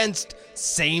firmly against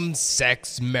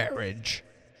same-sex marriage.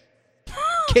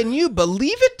 Can you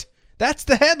believe it? That's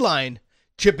the headline.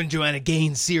 Chip and Joanna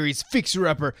Gaines' series Fixer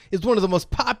Upper is one of the most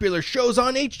popular shows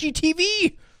on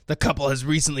HGTV. The couple has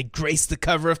recently graced the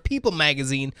cover of People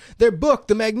magazine. Their book,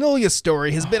 The Magnolia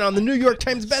Story, has been on the New York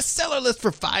Times bestseller list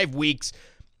for 5 weeks.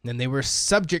 And they were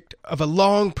subject of a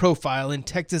long profile in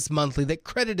Texas Monthly that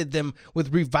credited them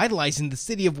with revitalizing the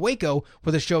city of Waco,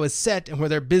 where the show is set and where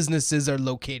their businesses are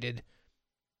located.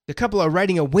 The couple are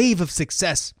riding a wave of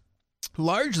success,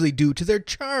 largely due to their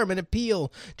charm and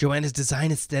appeal. Joanna's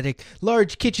design aesthetic,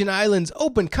 large kitchen islands,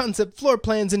 open concept floor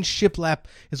plans, and shiplap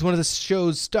is one of the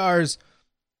show's stars.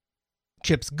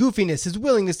 Chip's goofiness, his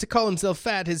willingness to call himself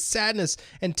fat, his sadness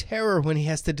and terror when he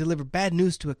has to deliver bad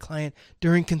news to a client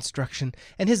during construction,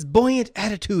 and his buoyant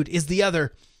attitude is the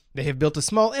other. They have built a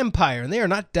small empire, and they are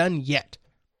not done yet.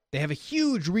 They have a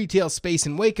huge retail space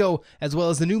in Waco, as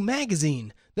well as the new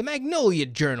magazine, the Magnolia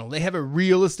Journal. They have a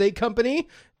real estate company.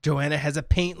 Joanna has a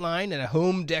paint line and a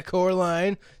home decor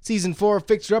line. Season 4 of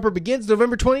Fixer Upper begins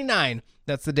November 29.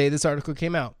 That's the day this article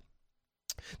came out.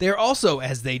 They are also,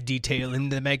 as they detail in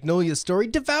the Magnolia Story,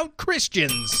 devout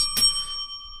Christians.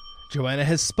 Joanna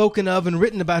has spoken of and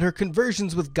written about her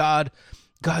conversions with God.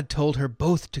 God told her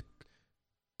both to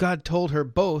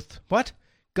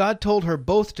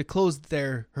close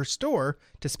her store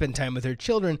to spend time with her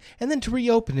children and then to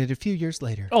reopen it a few years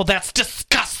later. Oh, that's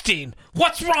disgusting.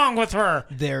 What's wrong with her?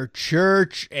 Their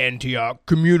church, Antioch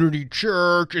Community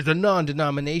Church, is a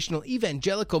non-denominational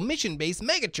evangelical mission-based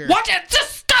megachurch. What? It's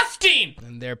disgusting!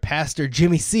 And their pastor,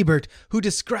 Jimmy Siebert, who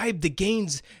described the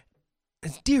Gaines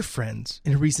as dear friends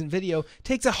in a recent video,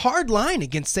 takes a hard line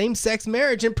against same-sex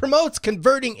marriage and promotes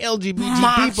converting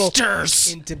LGBT people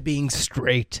into being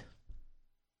straight.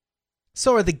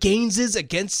 So are the Gaineses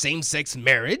against same-sex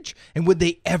marriage? And would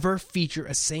they ever feature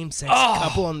a same-sex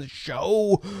couple on the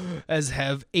show, as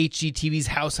have HGTV's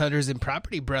House Hunters and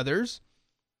Property Brothers?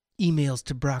 Emails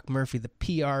to Brock Murphy, the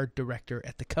PR director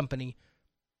at the company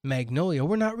Magnolia,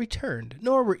 were not returned,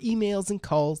 nor were emails and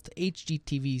calls to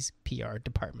HGTV's PR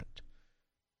department.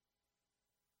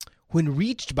 When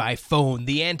reached by phone,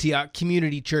 the Antioch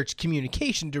Community Church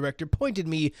communication director pointed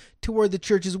me toward the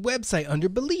church's website under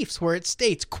beliefs, where it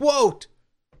states, quote,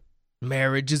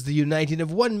 "Marriage is the uniting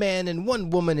of one man and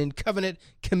one woman in covenant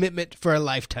commitment for a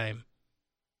lifetime."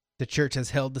 The church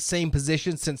has held the same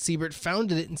position since Siebert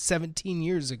founded it 17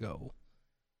 years ago.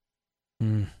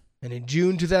 And in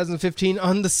June 2015,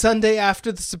 on the Sunday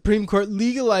after the Supreme Court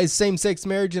legalized same-sex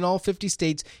marriage in all 50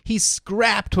 states, he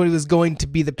scrapped what was going to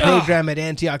be the program at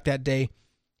Antioch that day.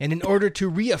 And in order to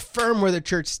reaffirm where the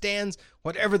church stands,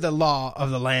 whatever the law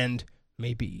of the land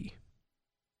may be.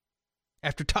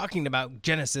 After talking about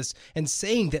Genesis and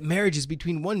saying that marriage is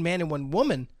between one man and one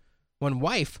woman, one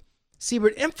wife,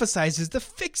 Siebert emphasizes the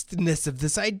fixedness of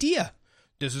this idea.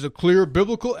 This is a clear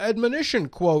biblical admonition,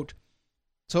 quote.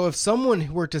 So if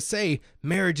someone were to say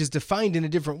marriage is defined in a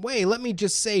different way, let me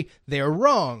just say they are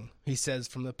wrong, he says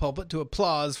from the pulpit to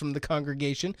applause from the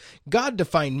congregation. God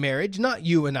defined marriage, not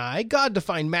you and I. God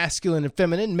defined masculine and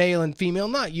feminine, male and female,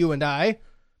 not you and I.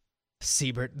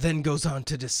 Siebert then goes on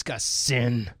to discuss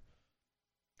sin.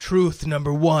 Truth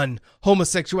number 1,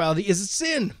 homosexuality is a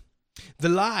sin. The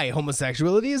lie,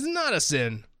 homosexuality is not a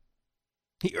sin.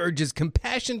 He urges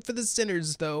compassion for the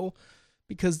sinners, though,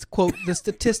 because, quote, the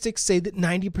statistics say that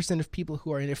 90% of people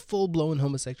who are in a full-blown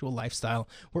homosexual lifestyle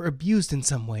were abused in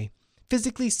some way,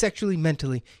 physically, sexually,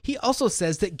 mentally. He also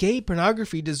says that gay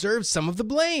pornography deserves some of the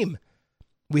blame.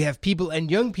 We have people and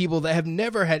young people that have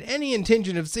never had any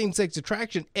intention of same-sex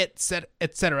attraction,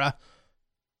 etc.,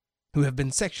 who have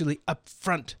been sexually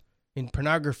upfront in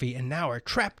pornography and now are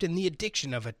trapped in the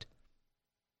addiction of it.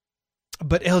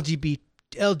 But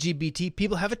LGBT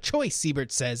people have a choice,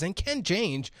 Siebert says, and can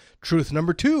change. Truth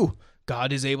number 2,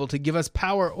 God is able to give us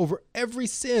power over every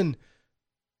sin,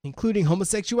 including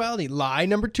homosexuality. Lie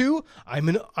number 2, I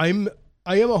am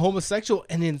a homosexual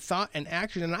and in thought and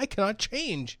action, and I cannot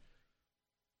change.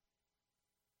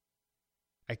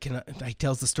 He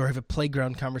tells the story of a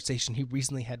playground conversation he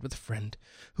recently had with a friend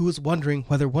who was wondering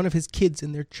whether one of his kids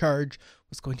in their charge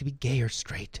was going to be gay or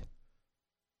straight.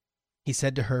 He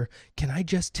said to her, "Can I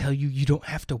just tell you, you don't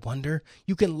have to wonder.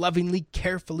 You can lovingly,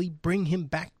 carefully bring him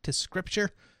back to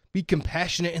Scripture. Be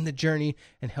compassionate in the journey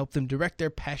and help them direct their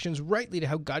passions rightly to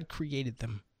how God created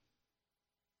them."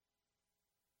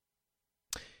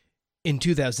 In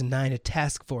 2009, a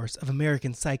task force of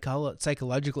American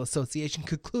Psychological Association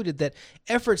concluded that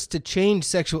efforts to change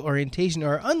sexual orientation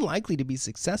are unlikely to be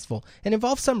successful and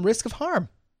involve some risk of harm.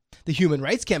 The Human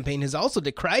Rights Campaign has also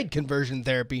decried conversion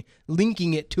therapy,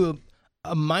 linking it to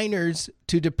minors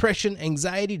to depression,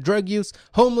 anxiety, drug use,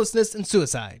 homelessness, and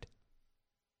suicide.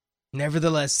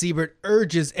 Nevertheless, Siebert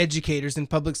urges educators in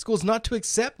public schools not to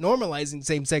accept normalizing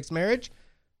same-sex marriage,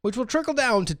 which will trickle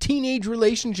down to teenage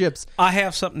relationships. I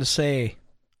have something to say.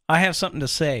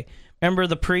 Remember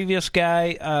the previous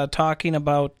guy talking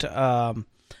about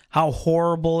how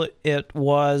horrible it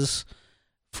was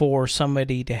for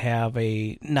somebody to have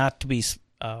not to be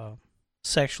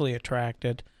sexually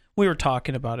attracted. We were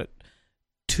talking about it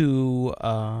to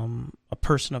a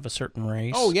person of a certain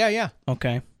race. Oh, yeah.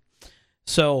 Okay.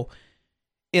 So,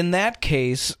 in that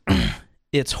case,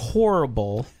 it's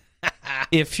horrible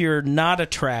if you're not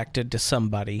attracted to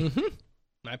somebody. Mm-hmm.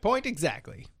 My point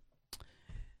exactly.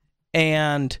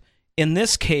 And in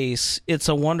this case, it's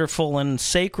a wonderful and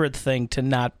sacred thing to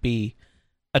not be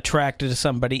attracted to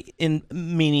somebody,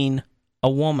 meaning a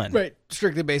woman. Right.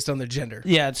 Strictly based on their gender.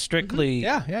 Yeah, it's strictly...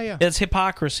 Mm-hmm. Yeah. It's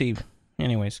hypocrisy.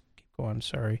 Anyways, keep going,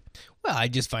 sorry. Well, I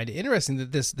just find it interesting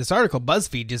that this article,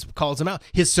 BuzzFeed, just calls him out.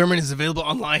 His sermon is available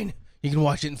online. You can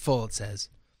watch it in full, it says.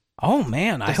 Oh,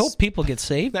 man, I hope people get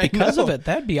saved because of it.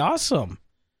 That'd be awesome.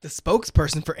 The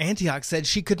spokesperson for Antioch said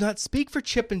she could not speak for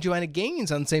Chip and Joanna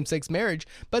Gaines on same-sex marriage,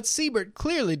 but Siebert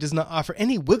clearly does not offer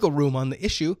any wiggle room on the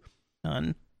issue.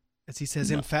 None. As he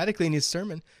says emphatically in his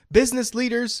sermon, business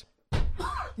leaders,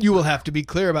 you will have to be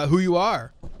clear about who you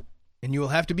are, and you will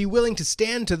have to be willing to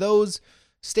stand to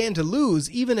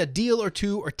lose even a deal or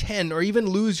 2 or 10 or even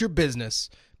lose your business.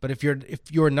 But if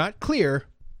you're not clear,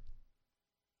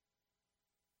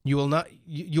 you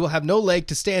will have no leg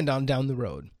to stand on down the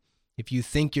road. If you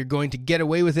think you're going to get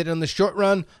away with it in the short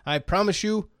run, I promise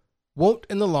you won't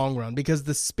in the long run, because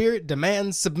the Spirit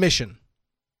demands submission.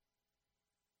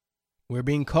 We're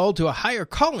being called to a higher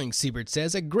calling, Siebert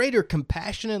says, a greater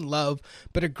compassion and love,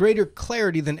 but a greater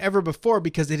clarity than ever before,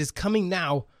 because it is coming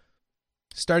now.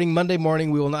 Starting Monday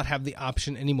morning, we will not have the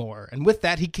option anymore. And with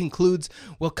that, he concludes,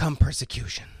 will come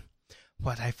persecution.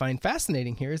 What I find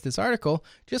fascinating here is this article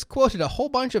just quoted a whole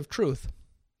bunch of truth.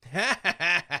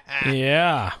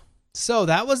 Yeah. So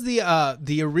that was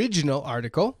the original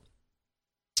article.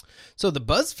 So the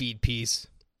BuzzFeed piece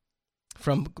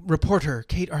from reporter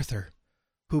Kate Arthur,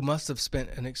 who must have spent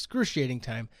an excruciating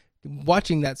time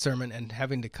watching that sermon and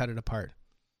having to cut it apart.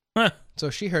 Huh.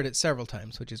 So she heard it several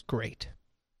times, which is great.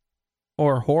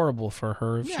 Or horrible for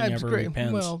her if she never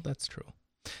repents. Well, that's true.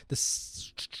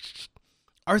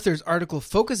 Arthur's article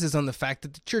focuses on the fact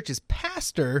that the church's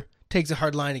pastor takes a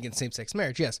hard line against same-sex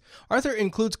marriage. Yes, Arthur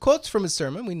includes quotes from his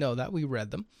sermon. We know that. We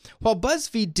read them. While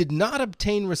BuzzFeed did not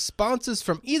obtain responses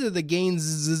from either the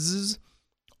Gaineses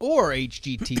or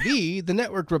HGTV, the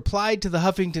network replied to the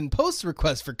Huffington Post's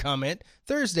request for comment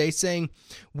Thursday, saying,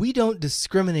 "We don't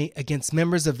discriminate against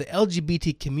members of the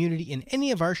LGBT community in any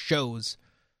of our shows.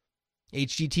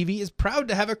 HGTV is proud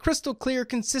to have a crystal clear,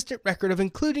 consistent record of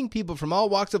including people from all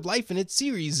walks of life in its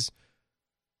series."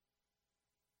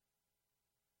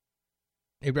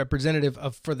 A representative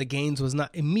for the Gaines was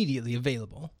not immediately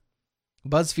available.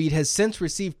 BuzzFeed has since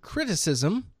received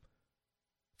criticism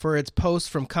for its posts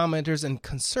from commenters and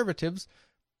conservatives,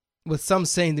 with some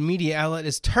saying the media outlet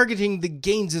is targeting the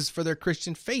Gaineses for their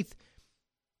Christian faith,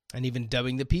 and even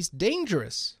dubbing the piece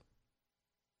dangerous.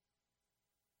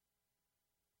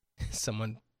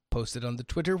 Someone posted on the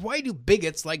Twitter, "Why do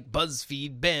bigots like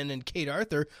BuzzFeed, Ben, and Kate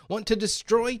Arthur want to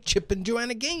destroy Chip and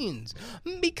Joanna Gaines?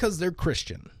 Because they're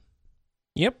Christian."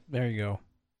 Yep, there you go.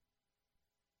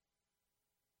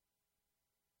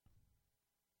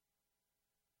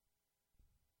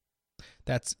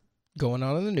 That's going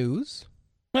on in the news.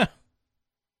 Huh.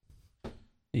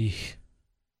 Eesh.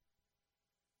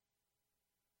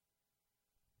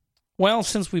 Well,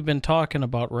 since we've been talking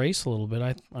about race a little bit,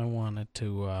 I wanted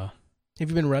to... Have you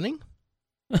been running?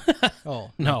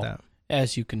 Oh, no,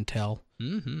 as you can tell.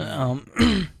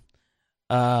 Mm-hmm.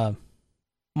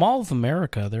 Mall of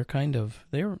America,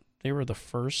 they were the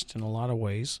first in a lot of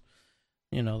ways.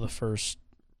 You know, the first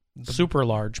super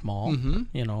large mall,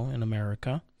 you know, in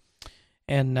America.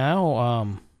 And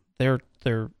now they're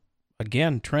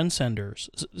again trendsetters.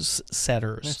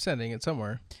 They're setting it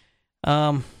somewhere.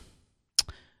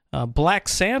 Black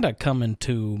Santa coming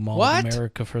to Mall of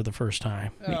America for the first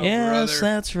time. Oh, yes,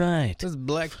 brother. That's right. This is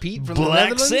Black Pete from Black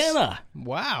the Netherlands? Santa.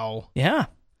 Wow. Yeah.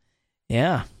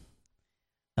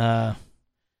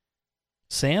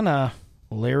 Santa,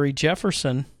 Larry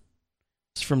Jefferson,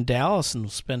 is from Dallas and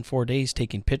will spend 4 days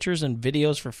taking pictures and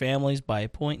videos for families by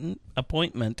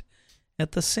appointment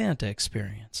at the Santa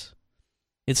experience.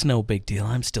 It's no big deal.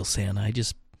 I'm still Santa. I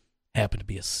just happen to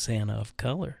be a Santa of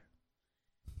color.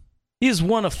 He is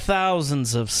one of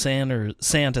thousands of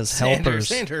Santa's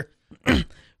helpers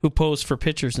who pose for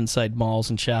pictures inside malls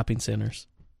and shopping centers.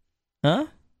 Huh?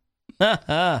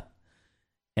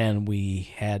 And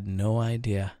we had no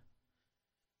idea.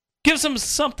 Gives them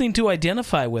something to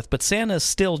identify with, but Santa is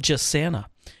still just Santa.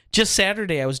 Just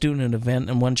Saturday, I was doing an event,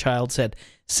 and one child said,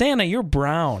 "Santa, you're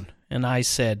brown." And I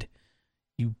said,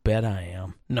 "You bet I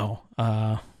am." No.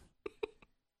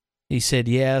 He said,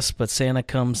 "Yes, but Santa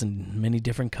comes in many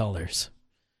different colors."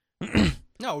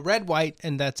 No, red, white,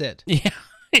 and that's it. Yeah,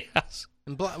 yes.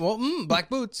 And black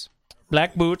boots.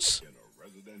 Black boots.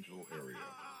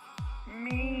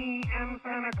 Me, I'm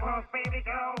Santa Claus, baby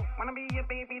girl. Wanna be your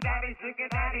baby daddy, sugar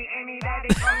daddy, any daddy,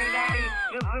 call me daddy.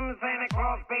 'Cause I'm Santa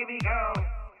Claus, baby girl.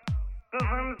 'Cause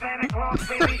I'm Santa Claus,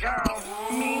 baby girl.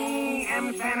 Me,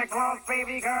 I'm Santa Claus,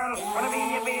 baby girl. Wanna be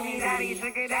your baby daddy,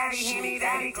 sugar daddy, any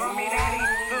daddy, call me daddy.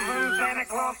 'Cause I'm Santa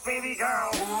Claus, baby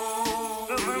girl.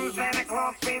 'Cause I'm Santa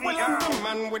Claus, baby girl. Well, I'm the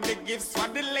man with the gifts for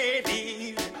the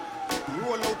ladies.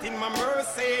 Roll out in my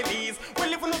Mercedes.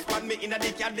 Well, if you no spot me in a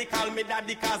dick, they call me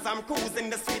daddy, 'cause I'm cruising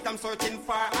the street, I'm searching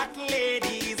for hot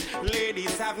ladies.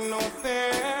 Ladies have no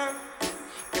fear,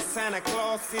 'cause Santa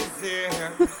Claus is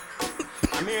here.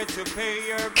 I'm here to pay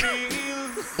your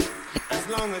bills, as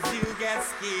long as you get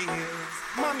skills.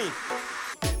 Mommy.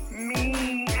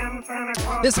 Me, I'm Santa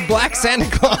Claus. This black Santa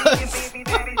Claus.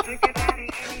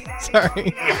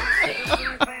 Sorry.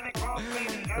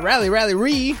 Rally,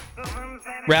 ree.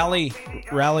 Rally,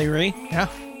 ree. Yeah.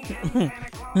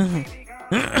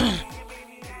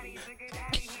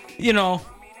 You know,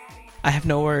 I have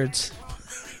no words.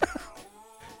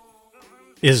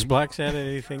 Is Black Santa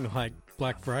anything like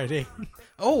Black Friday?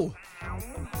 Oh.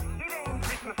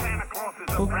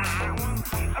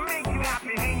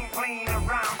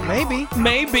 Maybe.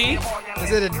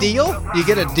 Is it a deal? Do you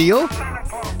get a deal?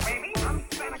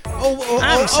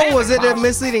 Oh, was it a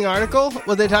misleading article?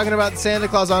 Were they talking about Santa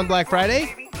Claus on Black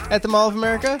Friday at the Mall of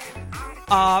America?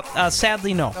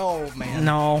 Sadly, no. Oh, man.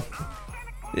 No.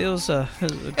 It was a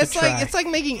good try. It's like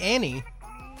making Annie.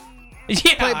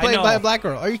 Yeah, played by a black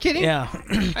girl. Are you kidding? Yeah.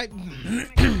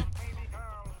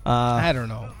 I don't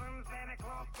know.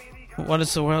 What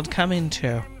is the world coming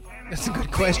to? That's a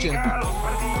good question.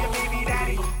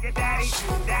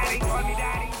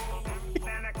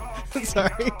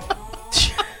 Sorry.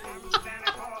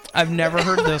 I've never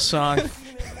heard this song,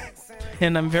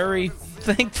 and I'm very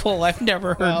thankful I've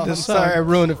never heard this song. Sorry, I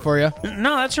ruined it for you.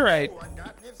 No, that's all right.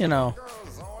 You know.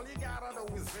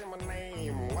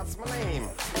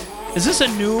 Is this a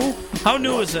new? How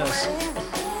new is this?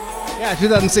 Yeah,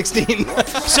 2016.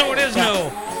 So it is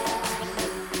new.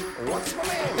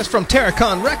 It's from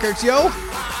Terracon Records, yo.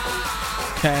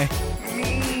 Okay.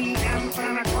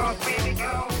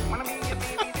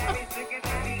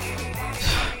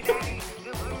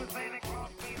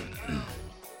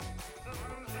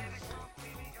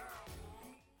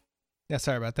 Yeah,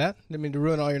 sorry about that. Didn't mean to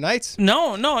ruin all your nights.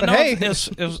 No. Hey.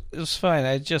 It was fine.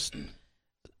 I just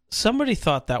somebody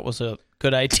thought that was a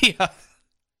good idea.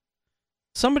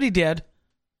 Somebody did.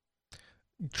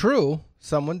 True,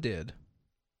 someone did.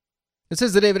 This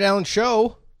is the David Allen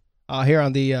Show here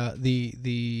on the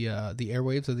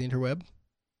airwaves of the interweb.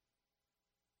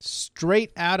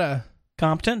 Straight out of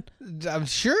Compton. I'm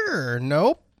sure.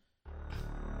 Nope.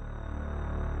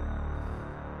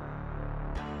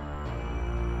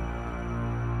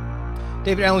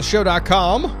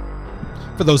 DavidAllenShow.com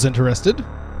for those interested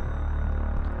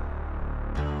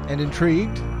and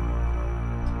intrigued.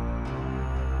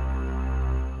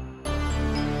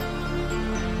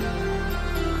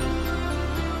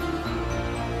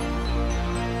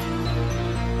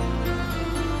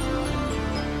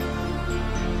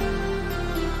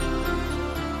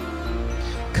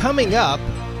 Coming up,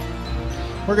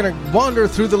 we're going to wander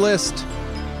through the list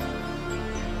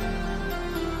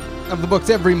of the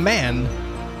books every man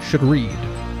should read.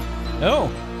 Oh.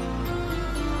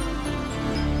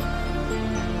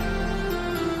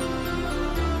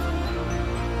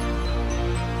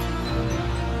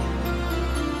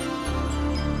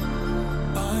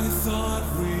 I thought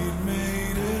we'd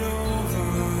made it over.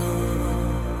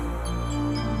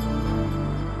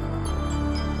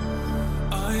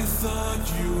 I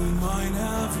thought you might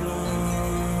have learned.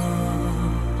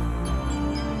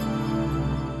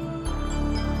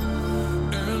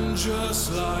 And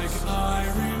just like I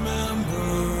remember,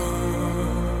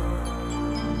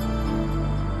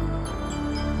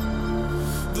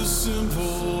 the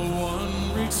simple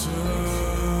one returns.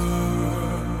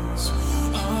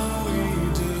 Are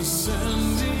we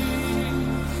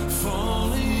descending?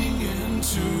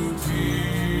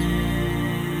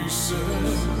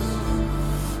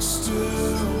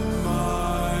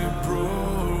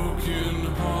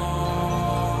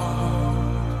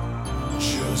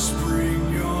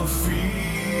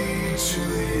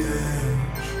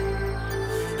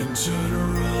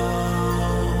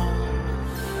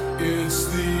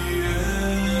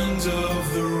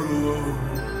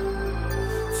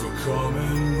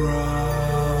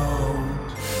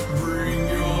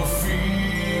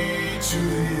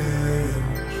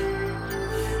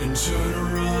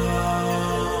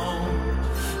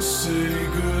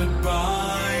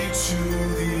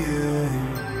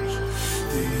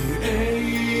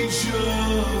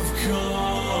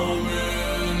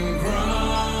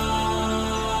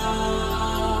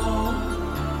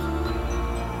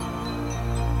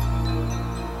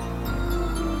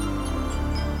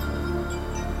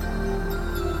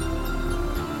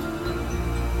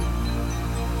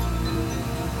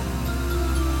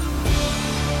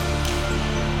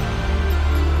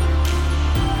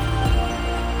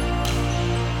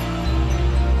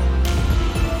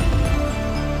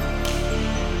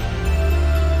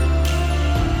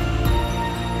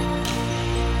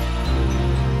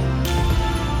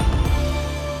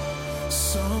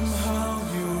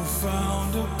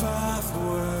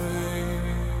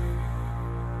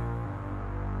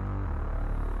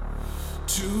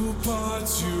 Two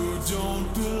parts you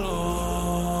don't belong.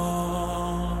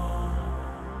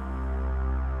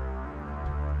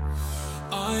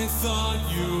 I thought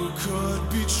you could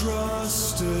be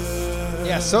trusted.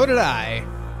 Yeah, so did I.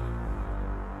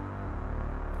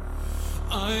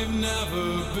 I've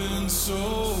never been so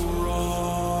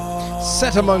wrong.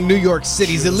 Set among New York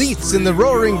City's elites in the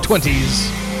roaring 20s.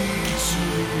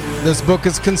 This book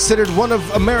is considered one of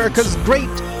America's great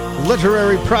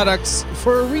literary products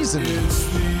for a reason.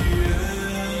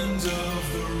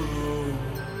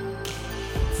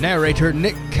 Narrator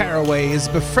Nick Carraway is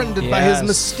befriended by his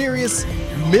mysterious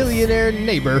millionaire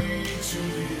neighbor,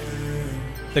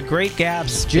 the Great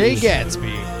Gatsby, Jay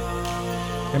Gatsby,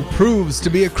 and proves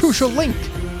to be a crucial link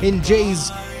in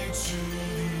Jay's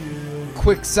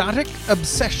quixotic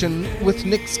obsession with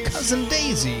Nick's cousin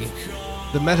Daisy.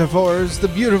 The metaphors, the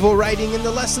beautiful writing, and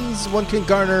the lessons one can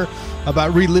garner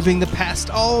about reliving the past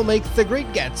all make The Great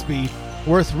Gatsby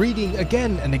worth reading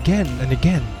again and again and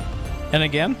again. And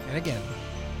again? And again.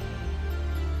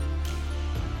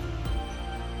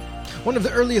 One of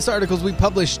the earliest articles we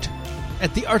published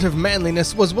at The Art of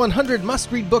Manliness was 100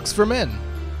 must-read books for men.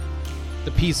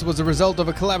 The piece was a result of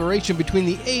a collaboration between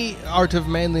the Art of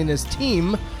Manliness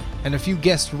team and a few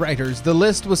guest writers. The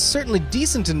list was certainly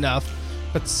decent enough,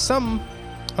 but some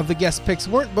of the guest picks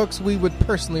weren't books we would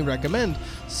personally recommend.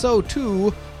 So,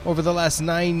 too, over the last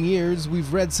 9 years,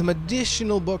 we've read some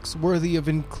additional books worthy of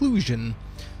inclusion.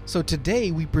 So today,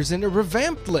 we present a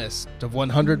revamped list of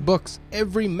 100 books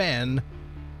every man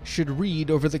should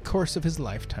read over the course of his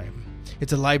lifetime.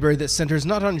 It's a library that centers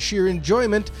not on sheer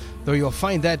enjoyment, though you'll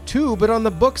find that too, but on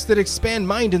the books that expand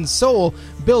mind and soul,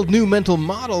 build new mental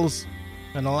models,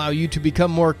 and allow you to become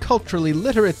more culturally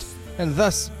literate and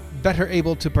thus better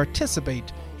able to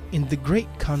participate in the great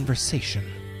conversation.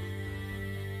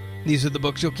 These are the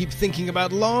books you'll keep thinking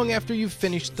about long after you've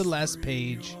finished the last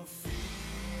page.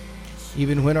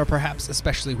 Even when, or perhaps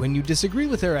especially when, you disagree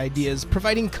with their ideas,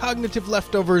 providing cognitive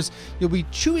leftovers you'll be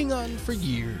chewing on for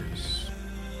years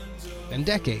and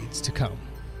decades to come.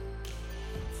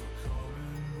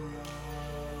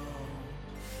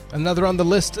 Another on the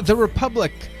list, The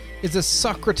Republic, is a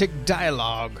Socratic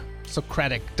dialogue,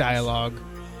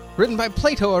 written by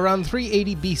Plato around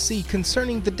 380 BC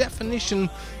concerning the definition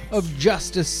of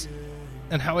justice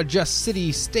and how a just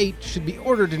city-state should be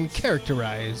ordered and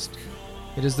characterized.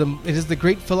 It is the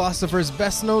great philosopher's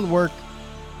best-known work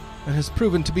and has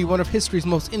proven to be one of history's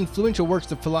most influential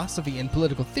works of philosophy and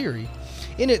political theory.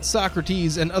 In it,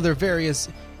 Socrates and other various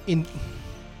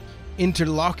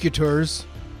interlocutors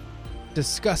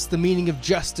discuss the meaning of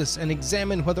justice and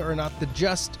examine whether or not the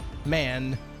just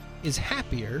man is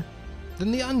happier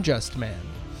than the unjust man,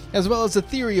 as well as the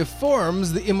theory of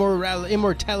forms, the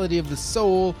immortality of the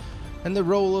soul, and the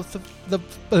role of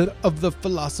the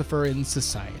philosopher in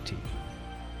society.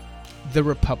 The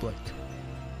Republic.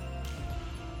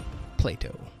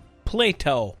 Plato.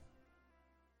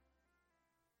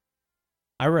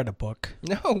 I read a book.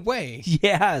 No way.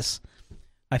 Yes.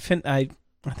 I think I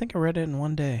read it in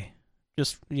one day.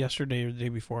 Just yesterday or the day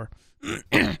before.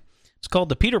 It's called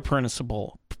The Peter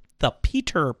Principle. The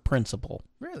Peter Principle.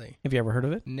 Really? Have you ever heard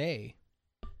of it? Nay.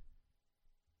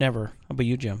 Never. How about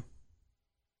you, Jim?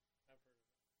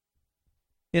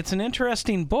 It's an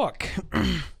interesting book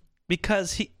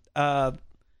because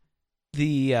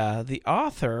the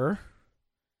author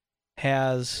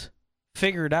has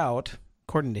figured out,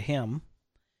 according to him,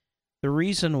 the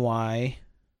reason why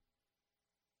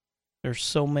there's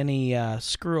so many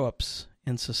screw-ups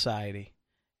in society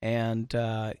and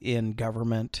in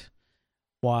government,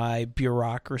 why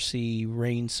bureaucracy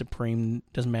reigns supreme,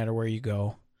 doesn't matter where you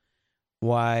go,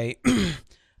 why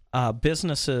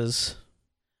businesses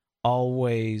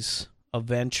always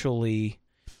eventually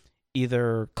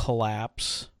either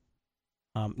collapse,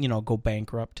 go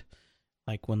bankrupt,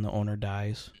 like when the owner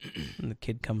dies and the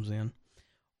kid comes in,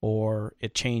 or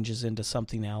it changes into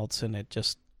something else and it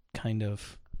just kind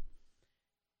of,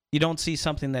 you don't see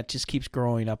something that just keeps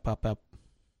growing up.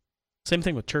 Same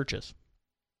thing with churches.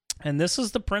 And this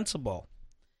is the principle.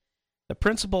 The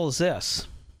principle is this,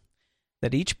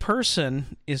 that each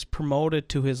person is promoted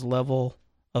to his level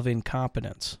of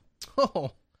incompetence.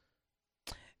 Oh.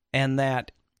 And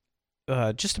that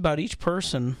just about each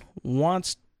person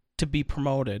wants to be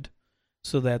promoted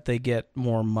so that they get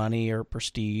more money or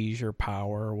prestige or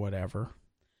power or whatever.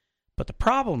 But the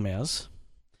problem is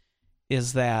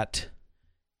that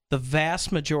the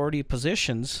vast majority of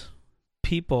positions,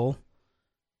 people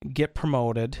get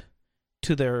promoted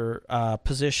to their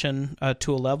position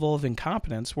to a level of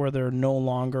incompetence where they're no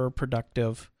longer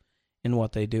productive in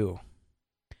what they do.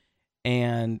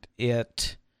 And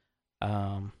it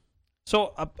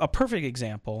So a perfect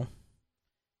example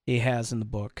he has in the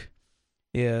book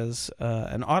is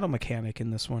an auto mechanic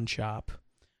in this one shop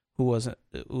who was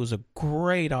a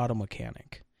great auto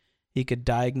mechanic. He could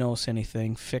diagnose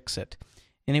anything, fix it.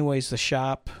 Anyways, the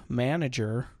shop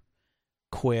manager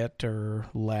quit or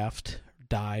left,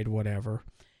 died, whatever.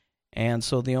 And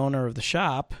so the owner of the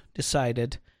shop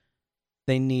decided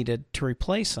they needed to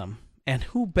replace him. And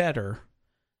who better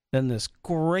than this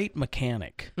great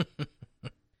mechanic?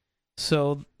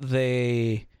 So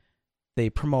they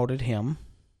promoted him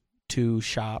to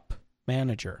shop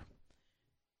manager.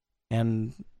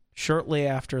 And shortly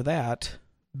after that,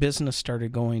 business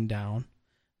started going down.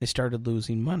 They started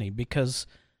losing money because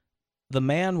the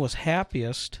man was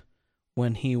happiest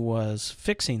when he was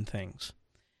fixing things.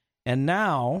 And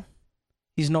now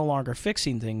he's no longer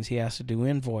fixing things. He has to do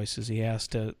invoices. He has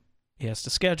to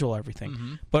schedule everything.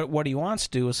 Mm-hmm. But what he wants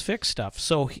to do is fix stuff.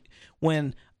 So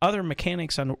when other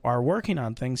mechanics are working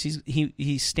on things,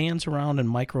 he stands around and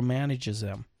micromanages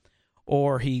them,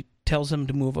 or he tells them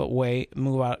to move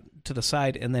out to the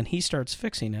side, and then he starts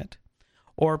fixing it.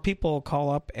 Or people call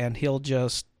up and he'll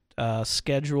just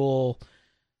schedule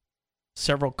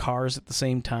several cars at the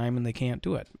same time, and they can't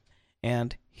do it.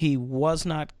 And he's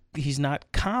not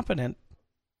competent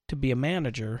to be a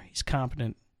manager. He's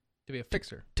competent to be a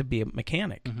fixer, to be a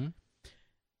mechanic. Mm-hmm.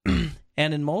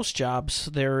 And in most jobs,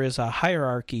 there is a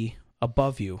hierarchy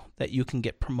above you that you can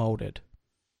get promoted.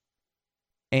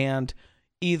 And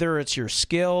either it's your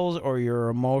skills or your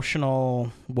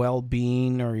emotional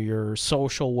well-being or your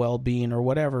social well-being or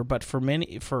whatever, but for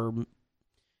many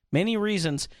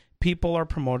reasons, people are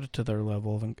promoted to their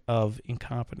level of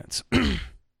incompetence.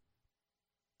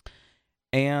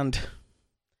 And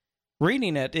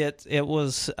reading it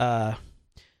was it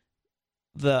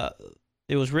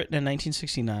was written in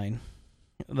 1969.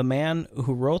 The man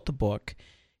who wrote the book,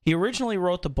 he originally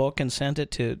wrote the book and sent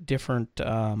it to different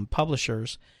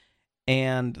publishers,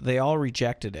 and they all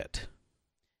rejected it.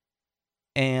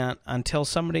 And until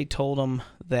somebody told him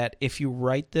that if you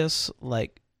write this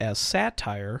like as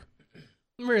satire,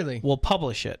 really, we'll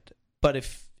publish it. But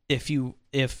if you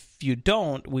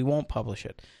don't, we won't publish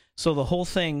it. So the whole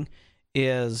thing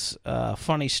is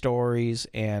funny stories,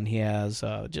 and he has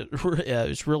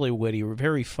it's really witty,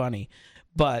 very funny,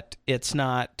 but it's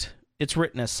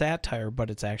written as satire, but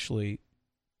it's actually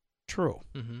true.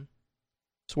 Mm-hmm.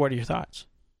 So what are your thoughts?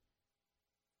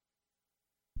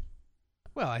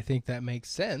 Well, I think that makes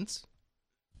sense.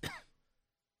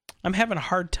 I'm having a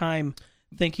hard time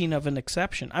thinking of an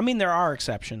exception. I mean, there are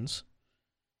exceptions.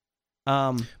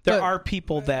 There are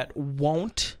people that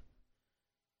won't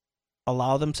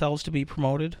allow themselves to be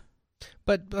promoted.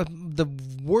 But the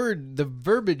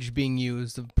verbiage being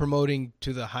used of promoting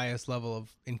to the highest level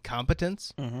of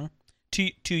incompetence, mm-hmm.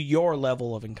 to your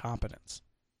level of incompetence,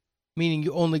 meaning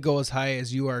you only go as high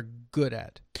as you are good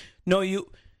at. No, you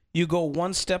go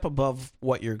one step above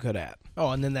what you're good at.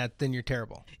 Oh, and then you're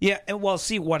terrible. Yeah, and well,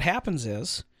 see, what happens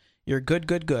is you're good,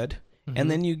 mm-hmm. and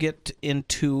then you get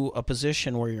into a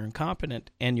position where you're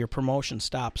incompetent, and your promotion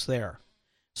stops there.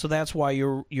 So that's why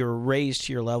you're raised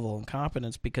to your level of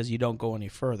incompetence, because you don't go any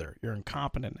further. You're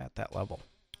incompetent at that level.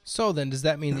 So then does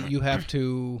that mean that you have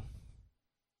to...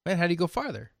 Man, how do you go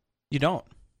farther? You don't.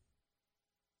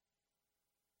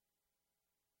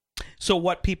 So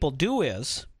what people do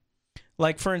is,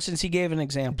 like, for instance, he gave an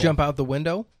example. Jump out the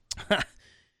window?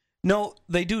 No,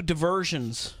 they do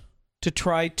diversions to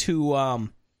try to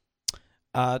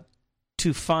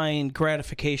find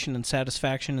gratification and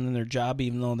satisfaction in their job,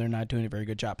 even though they're not doing a very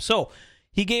good job. So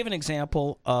he gave an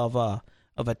example of a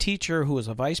teacher who was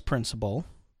a vice principal,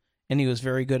 and he was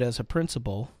very good as a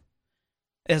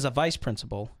vice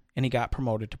principal, and he got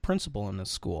promoted to principal in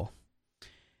this school.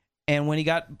 And when he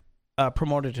got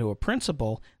promoted to a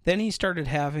principal, then he started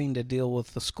having to deal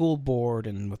with the school board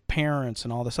and with parents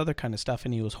and all this other kind of stuff,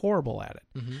 and he was horrible at it.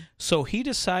 Mm-hmm. So he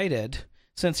decided,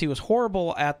 since he was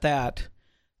horrible at that,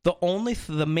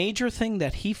 the major thing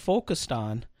that he focused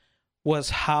on was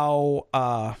how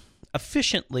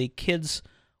efficiently kids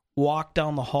walk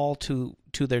down the hall to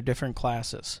their different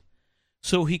classes.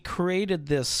 So he created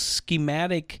this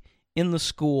schematic in the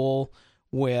school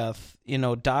with,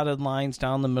 dotted lines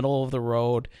down the middle of the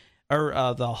road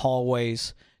or the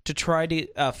hallways to try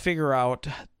to figure out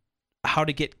how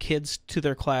to get kids to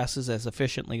their classes as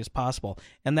efficiently as possible.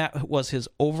 And that was his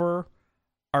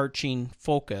overarching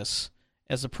focus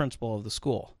as the principal of the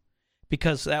school,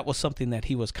 because that was something that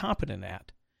he was competent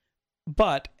at.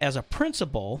 But as a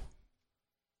principal,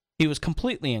 he was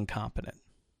completely incompetent.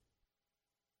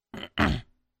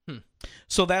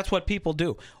 So that's what people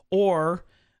do. Or,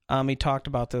 he talked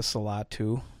about this a lot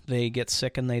too, they get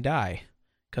sick and they die.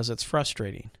 because it's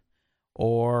frustrating.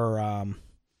 Or,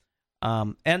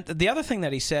 and the other thing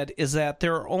that he said is that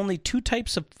there are only two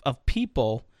types of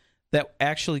people that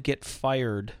actually get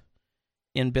fired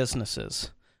in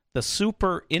businesses: the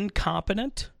super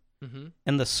incompetent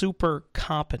and the super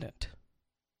competent.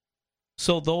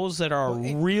 So those that are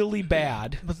really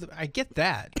bad, I get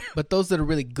that, but those that are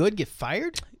really good get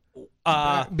fired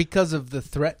because of the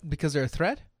threat. Because they're a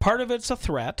threat. Part of it's a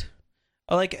threat.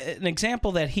 Like an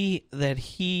example that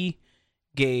he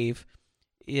gave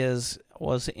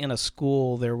was in a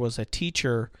school. There was a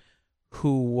teacher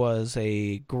who was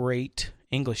a great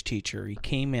English teacher. He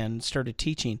came in, started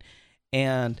teaching,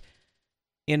 and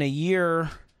in a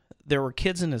year, there were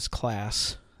kids in his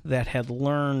class that had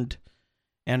learned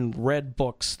and read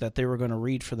books that they were going to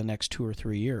read for the next 2 or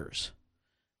 3 years.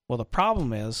 Well, the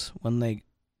problem is when they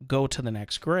go to the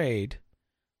next grade,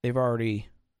 they've already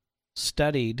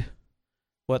studied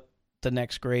what the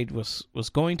next grade was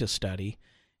going to study,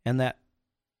 and that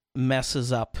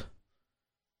messes up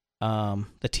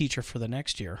the teacher for the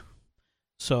next year.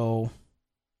 So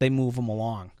they move them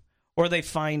along, or they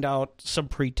find out some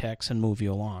pretext and move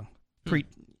you along,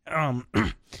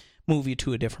 move you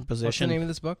to a different position. What's the name of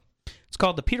this book? It's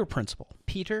called The Peter Principle.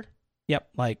 Peter? Yep,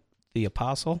 like the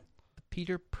apostle. The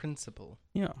Peter Principle.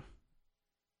 Yeah.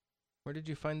 Where did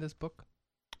you find this book?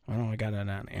 I don't know. I got it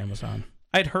on Amazon.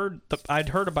 I'd heard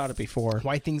about it before.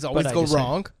 Why things always go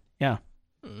wrong. Yeah.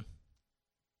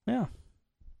 Yeah.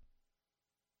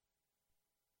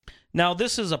 Now,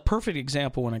 this is a perfect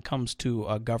example when it comes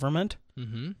to government.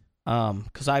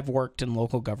 Because I've worked in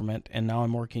local government, and now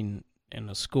I'm working in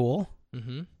a school.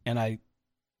 And I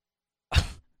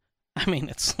mean,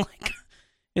 it's like,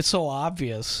 it's so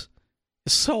obvious.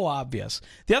 It's so obvious.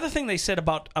 The other thing they said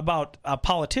about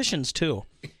politicians, too,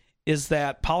 is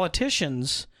that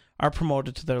politicians are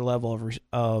promoted to their level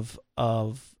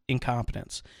of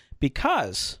incompetence.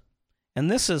 Because, and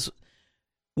this is,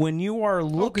 when you are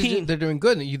looking... they're doing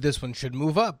good. This one should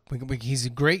move up. He's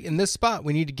great in this spot.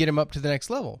 We need to get him up to the next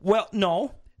level. Well,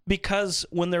 no, because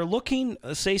when they're looking,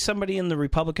 say somebody in the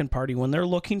Republican Party, when they're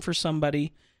looking for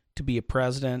somebody to be a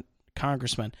president,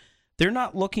 congressman, they're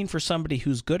not looking for somebody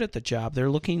who's good at the job. They're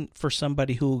looking for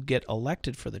somebody who will get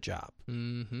elected for the job.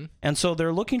 And so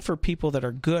they're looking for people that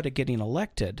are good at getting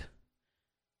elected,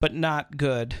 but not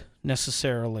good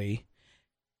necessarily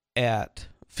at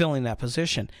filling that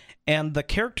position. And the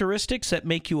characteristics that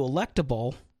make you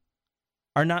electable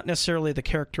are not necessarily the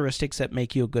characteristics that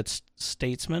make you a good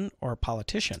statesman or a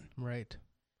politician. Right.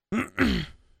 And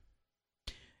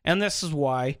this is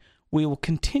why we will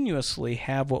continuously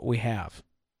have what we have.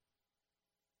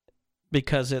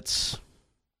 Because it's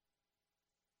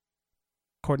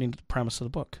according to the premise of the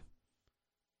book.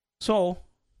 So,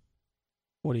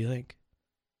 what do you think?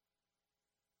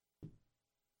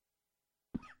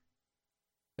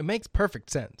 It makes perfect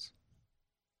sense.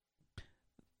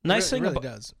 Nice thing really about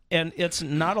does. And it's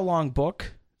not a long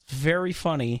book. It's very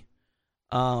funny.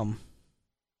 I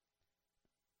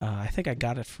think I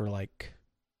got it for like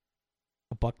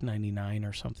 $1.99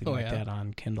 or something that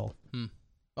on Kindle.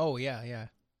 Oh yeah.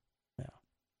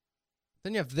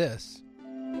 Then you have this.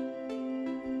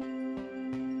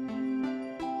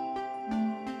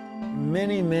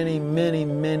 Many, many, many,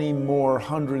 many more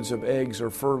hundreds of eggs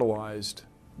are fertilized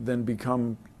than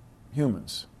become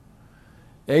humans.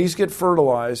 Eggs get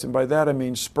fertilized, and by that I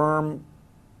mean sperm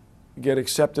get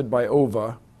accepted by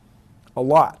ova a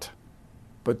lot.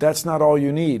 But that's not all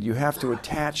you need. You have to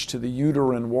attach to the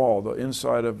uterine wall, the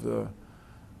inside of a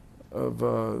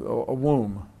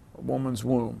womb, a woman's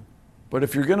womb. But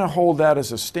if you're going to hold that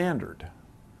as a standard,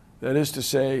 that is to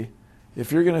say,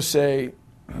 if you're going to say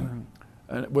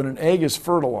when an egg is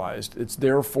fertilized, it's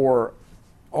therefore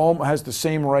has the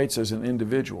same rights as an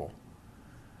individual,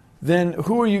 then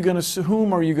whom are you going to sue?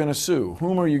 Whom are you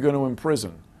going to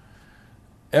imprison?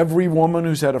 Every woman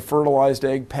who's had a fertilized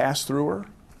egg pass through her?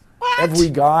 What? Every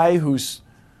guy whose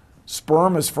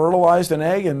sperm has fertilized an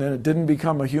egg and then it didn't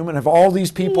become a human? Have all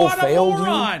these people failed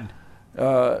you?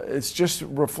 It's just a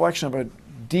reflection of a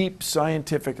deep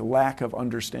scientific lack of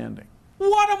understanding.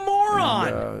 What a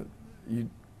moron! And,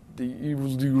 you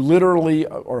literally,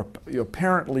 or you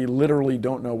apparently literally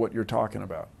don't know what you're talking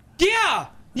about. Yeah,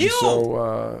 you! And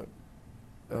so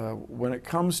when it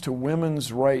comes to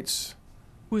women's rights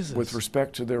with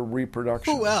respect to their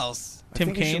reproduction... Who else? I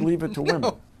think you should leave it to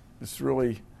women. It's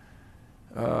really...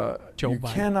 you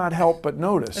cannot help but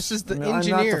notice. This is the engineer.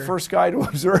 engineer. I'm not the first guy to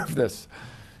observe this.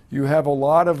 You have a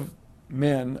lot of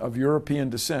men of European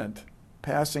descent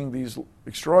passing these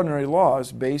extraordinary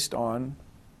laws based on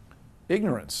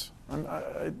ignorance.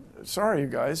 Sorry, you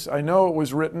guys. I know it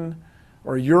was written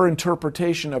or your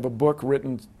interpretation of a book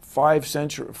written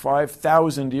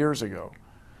 5,000 years ago,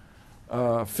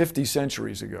 50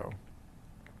 centuries ago,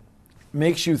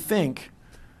 makes you think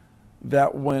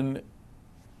that when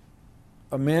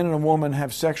a man and a woman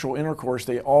have sexual intercourse,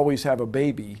 they always have a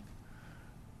baby.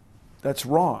 That's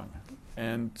wrong.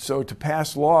 And so to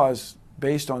pass laws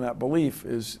based on that belief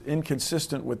is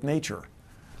inconsistent with nature.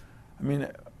 I mean,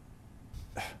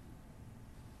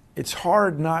 it's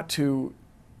hard not to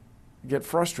get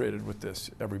frustrated with this,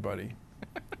 everybody.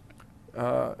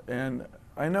 And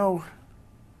I know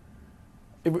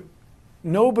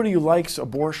nobody likes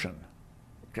abortion,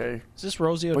 okay? Is this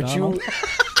Rosie O'Donnell? But you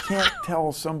can't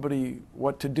tell somebody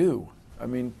what to do. I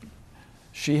mean,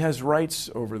 she has rights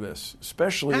over this,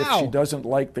 especially if she doesn't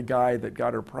like the guy that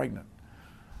got her pregnant.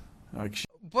 Like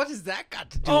what has that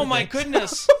got to do with it? Oh, my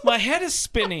goodness. My head is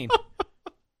spinning.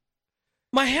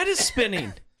 My head is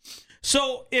spinning.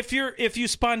 So if your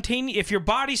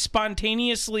body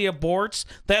spontaneously aborts,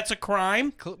 that's a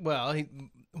crime? Well,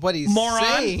 what he's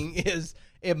saying is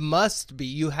it must be.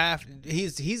 You have.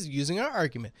 He's using our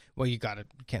argument. Well, you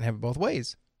can't have it both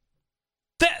ways.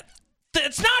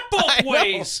 That's not both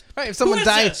ways. Right?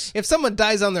 If someone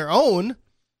dies on their own,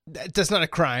 that's not a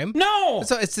crime. No.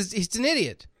 So he's an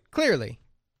idiot. Clearly.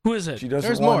 Who is it? She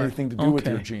doesn't want anything to do with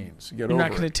your genes. You're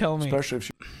not going to tell me. Especially if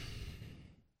she.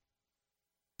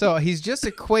 So he's just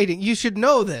equating. You should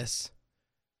know this.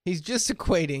 He's just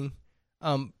equating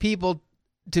people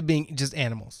to being just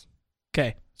animals.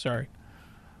 Okay, sorry.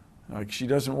 Like she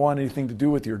doesn't want anything to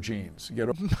do with your genes.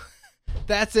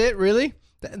 That's it, really?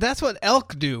 That's what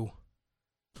elk do.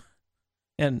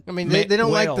 And I mean, they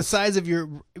don't like the size of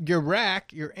your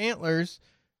rack, your antlers.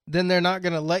 Then they're not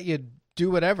going to let you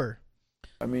do whatever.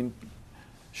 I mean,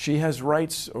 she has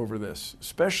rights over this,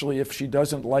 especially if she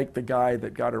doesn't like the guy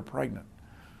that got her pregnant.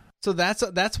 So that's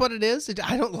what it is?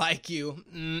 I don't like you.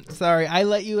 Sorry, I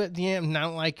let you at the end. I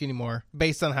don't like you anymore,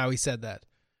 based on how he said that.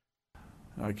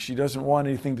 Like she doesn't want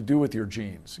anything to do with your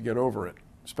genes. Get over it,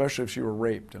 especially if she were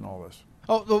raped and all this.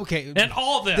 Oh, okay. And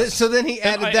all this. So then he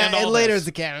added that and later as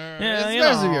the cat.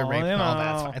 Especially if you're raped and all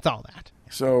that. Fine. It's all that.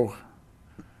 So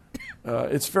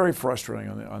it's very frustrating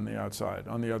on the outside,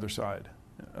 on the other side.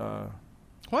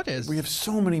 What is? We have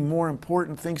so many more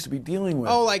important things to be dealing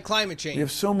with. Oh, like climate change. We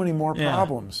have so many more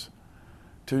problems.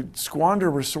 To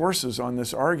squander resources on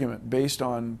this argument based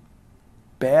on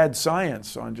bad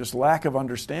science, on just lack of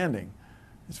understanding,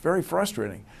 it's very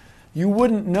frustrating. You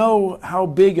wouldn't know how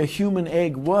big a human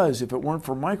egg was if it weren't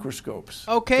for microscopes.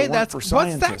 Okay, what's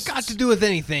that got to do with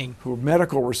anything? Who are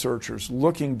medical researchers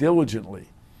looking diligently.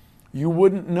 You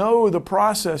wouldn't know the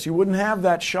process. You wouldn't have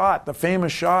that shot, the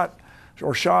famous shot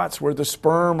or shots where the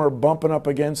sperm are bumping up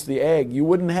against the egg. You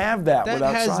wouldn't have that without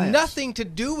science. That has nothing to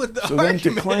do with the argument. So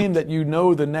then to claim that you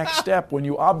know the next step when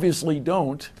you obviously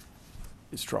don't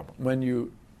is trouble. Okay,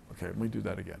 let me do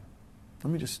that again.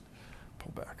 Let me just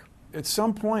pull back. At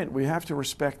some point, we have to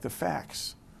respect the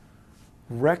facts.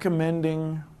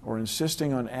 Recommending or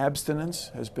insisting on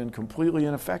abstinence has been completely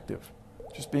ineffective.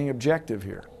 Just being objective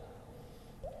here.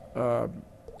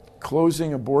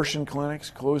 Closing abortion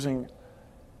clinics,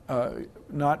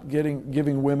 not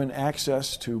giving women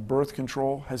access to birth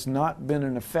control has not been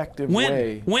an effective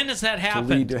way. When has that happened?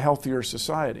 To lead to healthier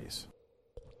societies.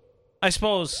 I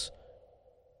suppose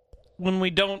when we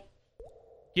don't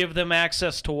give them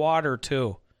access to water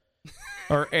too,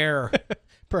 or air.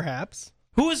 Perhaps.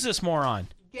 Who is this moron?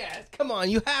 Yeah, come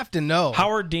on, you have to know.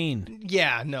 Howard Dean.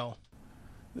 Yeah, no.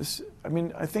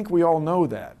 I think we all know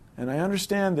that, and I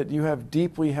understand that you have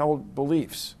deeply held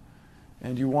beliefs.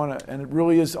 And and it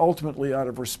really is ultimately out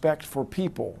of respect for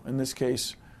people, in this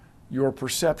case, your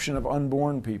perception of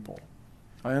unborn people.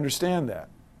 I understand that.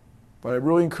 But I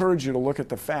really encourage you to look at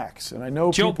the facts. And I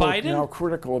know Joe people Biden? are now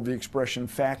critical of the expression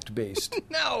fact-based.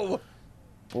 No!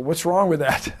 Well, what's wrong with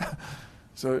that?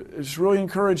 So I just really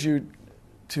encourage you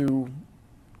to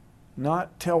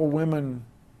not tell women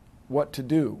what to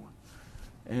do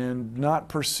and not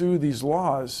pursue these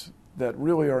laws that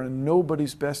really are in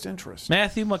nobody's best interest.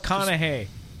 Matthew McConaughey.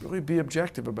 Just really be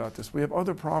objective about this. We have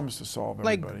other problems to solve,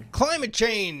 everybody. Like climate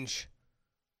change.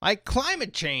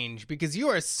 Because you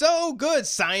are so good,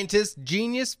 scientist,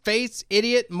 genius, face,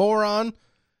 idiot, moron.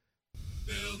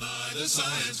 Bill Nye the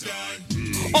Science Guy.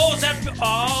 Oh, is that...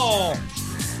 Oh.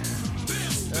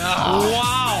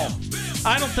 Wow.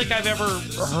 I don't think I've ever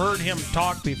heard him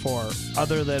talk before,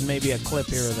 other than maybe a clip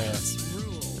here or there.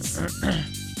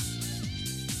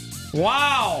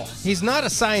 Wow. He's not a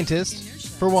scientist,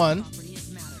 for one.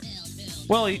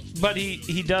 Well, but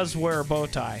he does wear a bow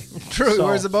tie. True, he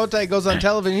wears a bow tie, goes on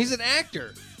television. He's an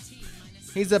actor.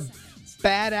 He's a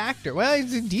bad actor. Well,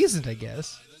 he's decent, I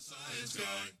guess.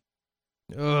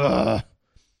 Ugh.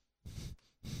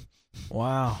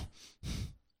 Wow.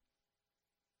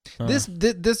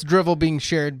 This drivel being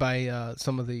shared by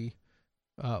some of the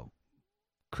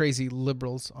crazy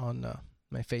liberals on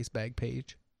my Facebag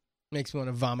page makes me want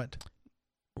to vomit.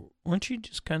 Weren't you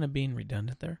just kind of being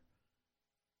redundant there?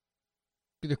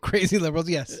 The crazy liberals,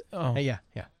 yes. Oh, yeah.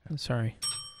 I'm sorry.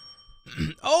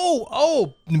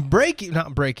 Not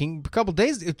breaking. A couple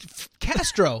days.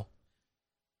 Castro.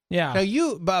 Yeah.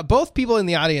 Now both people in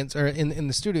the audience or in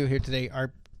the studio here today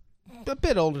are a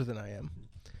bit older than I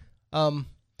am.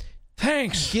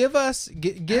 Thanks. Give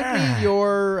me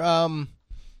your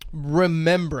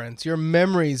remembrance, your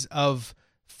memories of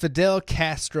Fidel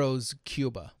Castro's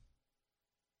Cuba.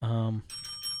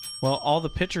 Well, all the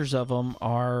pictures of them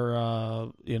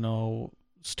are,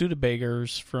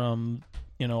 Studebagers from,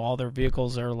 all their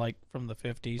vehicles are like from the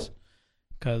 50s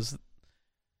because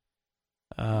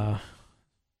they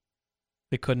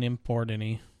couldn't import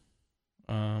any.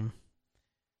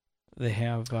 They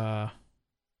have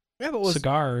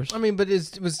cigars. I mean, but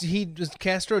was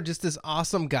Castro just this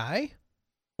awesome guy?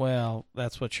 Well,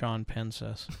 that's what Sean Penn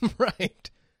says.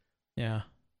 Right. Yeah.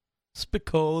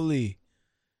 Spicoli.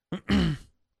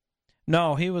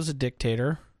 No, he was a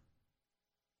dictator.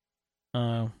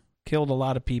 Killed a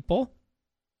lot of people.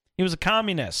 He was a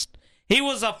communist. He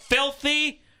was a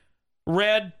filthy,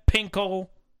 red, pinko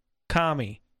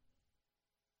commie.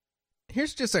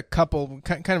 Here's just a couple,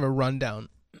 kind of a rundown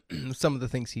of some of the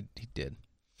things he did.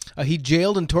 He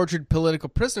jailed and tortured political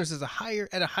prisoners at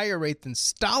a higher rate than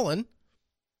Stalin.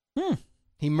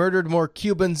 He murdered more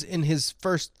Cubans in his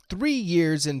first 3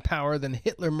 years in power than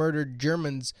Hitler murdered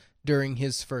Germans during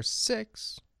his first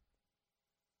 6.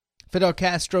 Fidel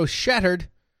Castro shattered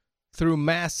through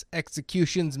mass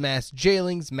executions, mass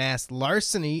jailings, mass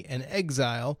larceny, and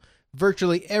exile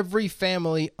virtually every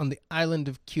family on the island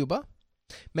of Cuba.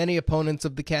 Many opponents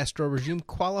of the Castro regime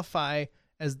qualify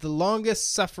as the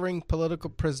longest-suffering political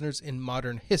prisoners in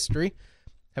modern history,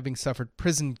 having suffered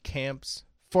prison camps,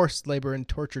 forced labor, and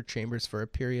torture chambers for a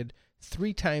period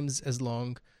 3 times as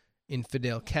long in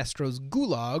Fidel Castro's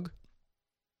Gulag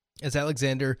as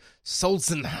Alexander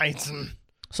Solzhenitsyn.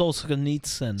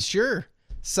 Sure,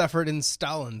 suffered in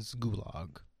Stalin's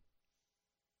Gulag.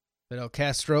 Fidel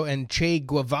Castro and Che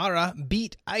Guevara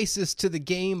beat ISIS to the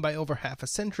game by over half a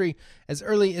century. As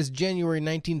early as January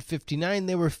 1959,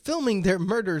 they were filming their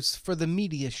murders for the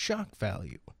media's shock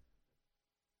value.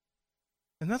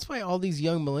 And that's why all these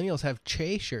young millennials have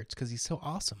Che shirts, because he's so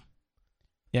awesome.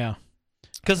 Yeah.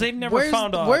 Because they've never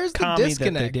found a commie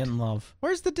that they didn't love.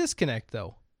 Where's the disconnect,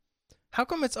 though? How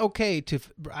come it's okay to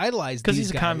idolize these guys? Because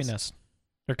he's a communist.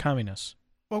 They're communists.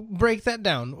 Well, break that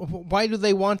down. Why do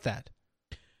they want that?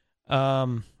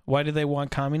 Why do they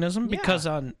want communism? Yeah. Because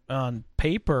on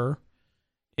paper,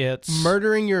 it's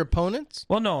murdering your opponents.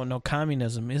 Well, no,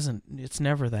 communism isn't. It's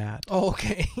never that. Oh,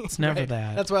 okay. It's never right.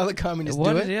 that. That's why the communists do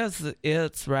it. What it is,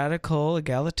 it's radical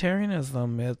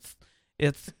egalitarianism.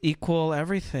 It's equal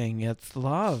everything. It's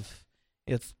love.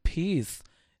 It's peace.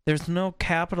 There's no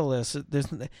capitalist.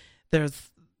 There's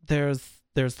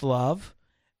love,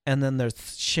 and then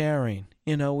there's sharing.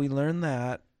 We learn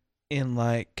that in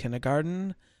like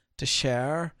kindergarten. To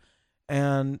share,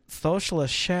 and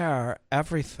socialists share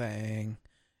everything.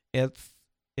 It's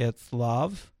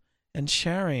love and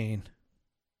sharing.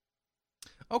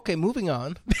 Okay, moving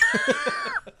on.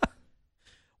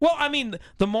 Well,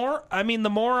 the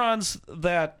morons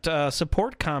that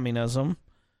support communism.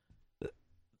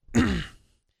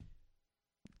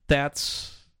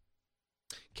 That's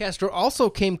Castro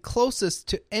also came closest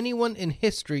to anyone in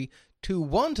history to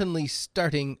wantonly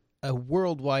starting a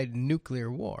worldwide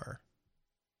nuclear war.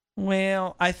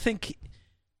 Well, I think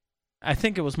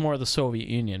it was more the Soviet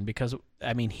Union because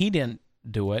he didn't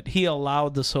do it. He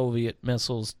allowed the Soviet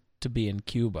missiles to be in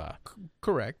Cuba.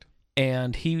 Correct.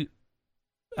 And he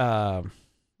the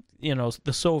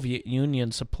Soviet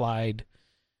Union supplied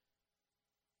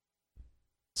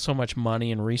so much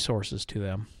money and resources to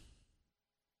them.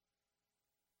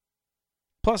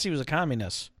 Plus he was a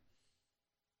communist.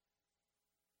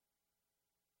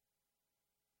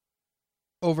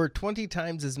 Over 20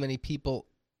 times as many people,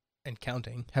 and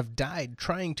counting, have died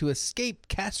trying to escape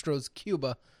Castro's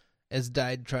Cuba as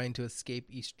died trying to escape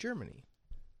East Germany.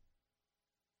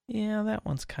 Yeah, that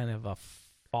one's kind of a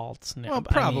false. Well,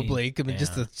 probably.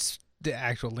 Just the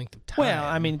actual length of time.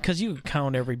 Well, because you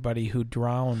count everybody who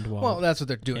drowned. Well, that's what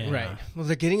they're doing, right. Well,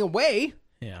 they're getting away.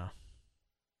 Yeah.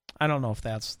 I don't know if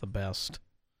that's the best.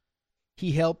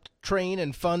 He helped train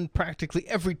and fund practically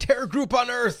every terror group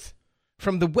on Earth.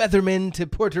 From the Weathermen to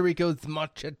Puerto Rico's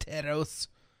Macheteros.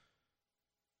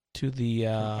 to the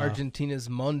Argentina's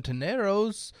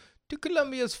Montoneros to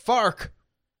Colombia's FARC.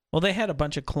 Well, they had a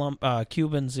bunch of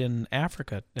Cubans in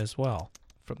Africa as well.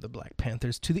 From the Black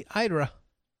Panthers to the IRA,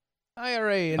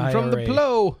 and from the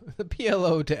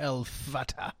PLO to El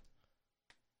Fatah.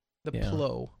 The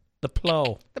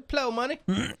PLO money.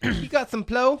 You got some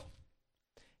PLO?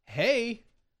 Hey.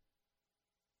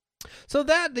 So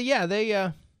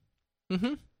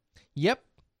yep.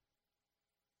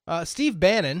 Steve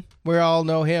Bannon, we all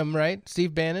know him, right?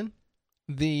 Steve Bannon,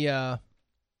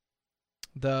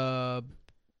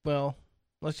 well,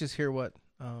 let's just hear what,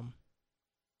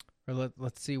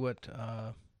 let's see what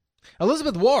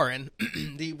Elizabeth Warren,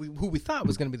 who we thought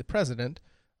was going to be the president,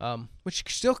 which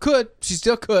she still could.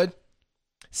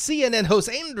 CNN host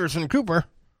Anderson Cooper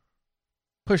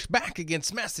pushed back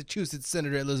against Massachusetts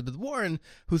Senator Elizabeth Warren,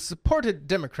 who supported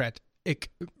Democratic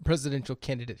presidential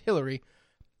candidate Hillary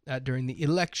during the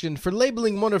election for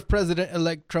labeling one of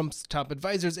President-elect Trump's top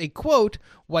advisors a, quote,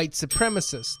 white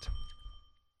supremacist.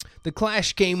 The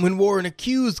clash came when Warren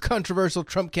accused controversial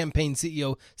Trump campaign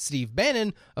CEO Steve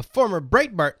Bannon, a former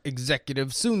Breitbart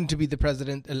executive, soon to be the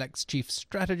president-elect's chief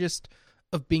strategist,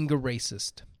 of being a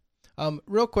racist.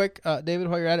 Real quick, David,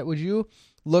 while you're at it, would you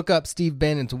look up Steve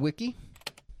Bannon's wiki?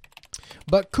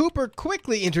 But Cooper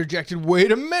quickly interjected,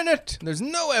 wait a minute, there's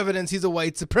no evidence he's a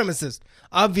white supremacist.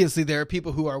 Obviously, there are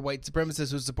people who are white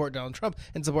supremacists who support Donald Trump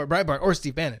and support Breitbart or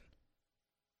Steve Bannon.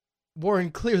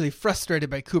 Warren, clearly frustrated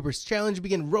by Cooper's challenge,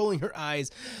 began rolling her eyes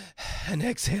and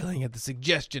exhaling at the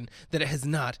suggestion that it has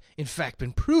not, in fact,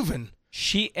 been proven.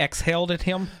 She exhaled at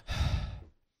him?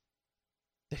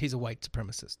 That he's a white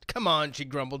supremacist. Come on, she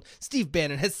grumbled. Steve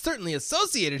Bannon has certainly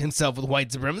associated himself with white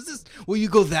supremacists. Will you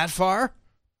go that far?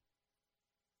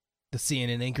 The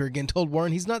CNN anchor again told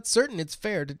Warren he's not certain it's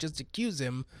fair to just accuse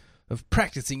him of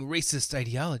practicing racist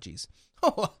ideologies.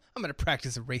 Oh, I'm going to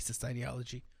practice a racist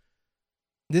ideology.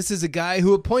 This is a guy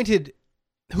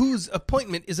whose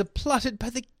appointment is plotted by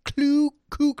the Ku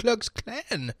Klux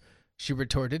Klan, she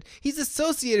retorted. He's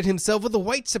associated himself with a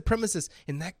white supremacist.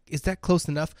 And is that close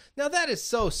enough? Now that is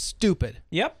so stupid.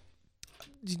 Yep.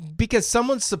 Because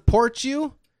someone supports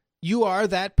you, you are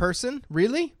that person?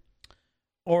 Really?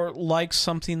 Or like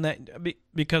something that,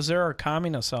 because there are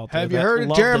communists out there. Have you heard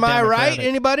of Jeremiah Wright?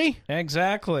 Anybody?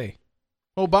 Exactly.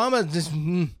 Obama just,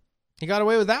 he got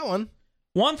away with that one.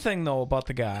 One thing, though, about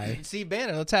the guy. Steve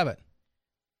Bannon, let's have it.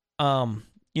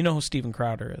 You know who Steven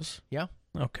Crowder is? Yeah.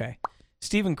 Okay.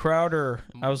 Steven Crowder,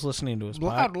 I was listening to his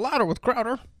podcast. Louder with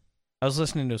Crowder. I was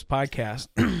listening to his podcast,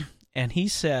 and he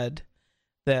said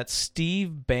that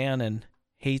Steve Bannon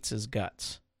hates his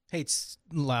guts. Hates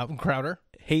Crowder?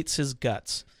 Hates his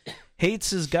guts.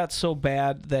 Hates his guts so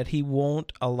bad that he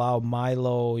won't allow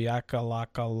Milo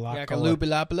Yiannopoulos,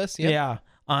 yeah,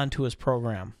 onto his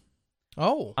program.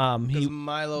 Oh, because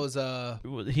Milo's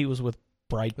he was with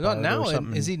Breitbart. Not now, or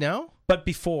something. Is he now? But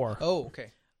before. Oh,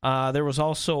 okay. There was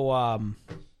also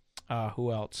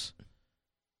who else?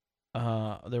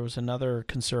 There was another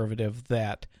conservative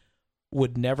that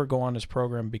would never go on his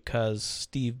program because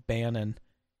Steve Bannon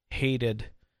hated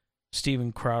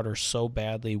Steven Crowder so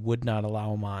badly, would not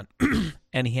allow him on,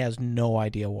 and he has no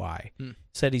idea why.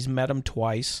 Said he's met him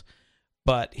twice,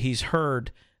 but he's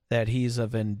heard that he's a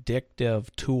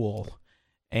vindictive tool,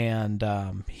 and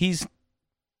he's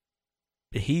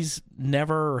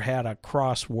never had a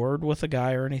cross word with a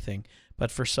guy or anything,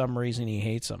 but for some reason he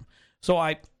hates him. So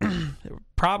I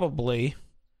probably,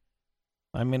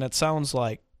 I mean, it sounds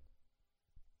like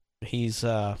he's,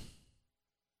 yeah.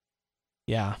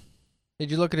 Did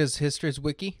you look at his history, his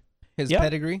wiki, his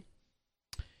pedigree?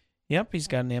 Yep, he's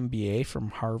got an MBA from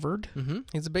Harvard. Mm-hmm.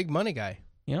 He's a big money guy.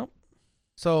 Yep.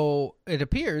 So it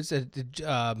appears that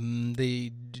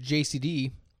the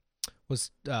JCD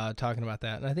was talking about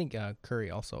that, and I think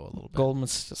Curry also a little bit. Goldman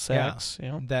Sachs,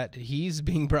 yeah. That he's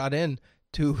being brought in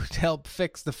to help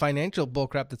fix the financial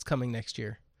bullcrap that's coming next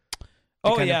year.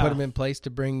 To kind of put him in place to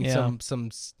bring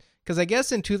some, because I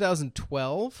guess in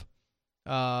 2012,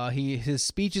 his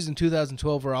speeches in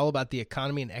 2012 were all about the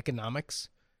economy and economics.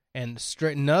 And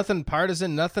straight, nothing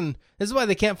partisan, nothing. This is why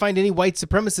they can't find any white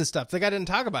supremacist stuff. The guy didn't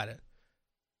talk about it.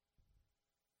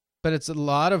 But it's a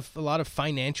lot of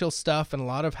financial stuff and a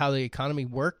lot of how the economy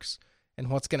works and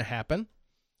what's going to happen.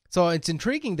 So it's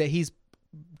intriguing that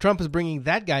Trump is bringing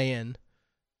that guy in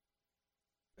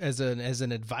as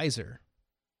an advisor.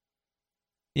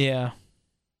 Yeah.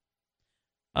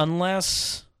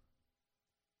 Unless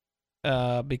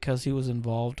because he was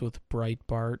involved with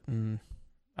Breitbart and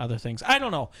other things. I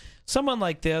don't know. Someone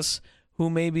like this who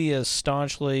maybe is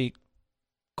staunchly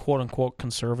quote-unquote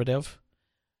conservative,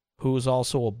 who is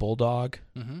also a bulldog,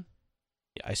 mm-hmm.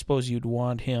 I suppose you'd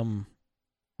want him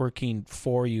working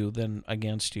for you than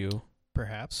against you,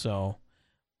 perhaps. So,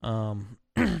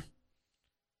 yeah,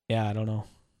 I don't know.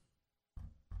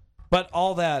 But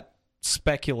all that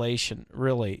speculation,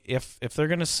 really, if they're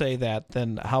going to say that,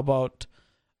 then how about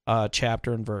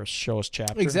chapter and verse? Show us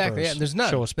chapter exactly, and verse. Yeah, there's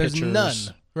none. Show us there's pictures. None.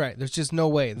 Right, there's just no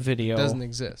way. Video. It doesn't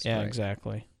exist. Yeah, right.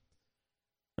 exactly.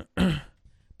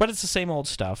 But it's the same old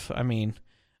stuff. I mean,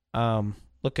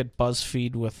 look at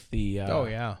BuzzFeed with the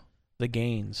the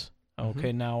gains.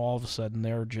 Okay, now all of a sudden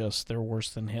they're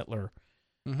worse than Hitler.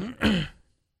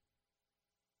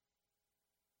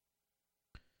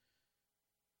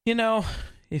 You know,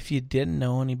 if you didn't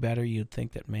know any better, you'd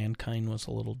think that mankind was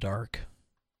a little dark.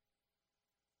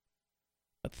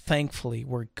 But thankfully,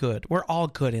 we're good. We're all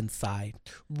good inside.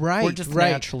 Right. We're just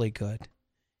naturally good.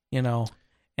 You know,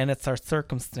 and it's our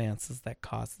circumstances that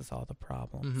causes all the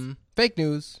problems. Fake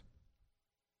news.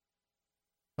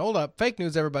 Hold up. Fake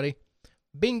news, everybody.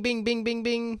 Bing, bing, bing, bing,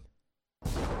 bing.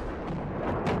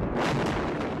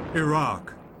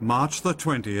 Iraq, March the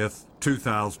 20th,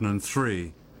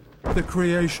 2003. The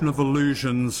creation of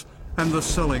illusions and the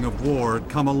selling of war had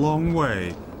come a long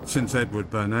way since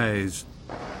Edward Bernays.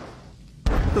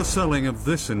 The selling of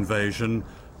this invasion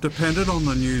depended on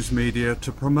the news media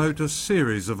to promote a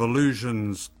series of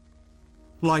illusions,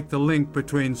 like the link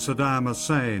between Saddam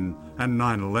Hussein and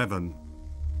 9/11.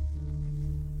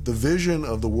 The vision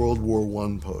of the World War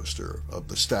I poster of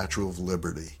the Statue of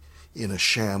Liberty in a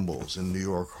shambles in New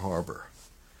York Harbor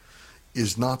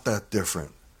is not that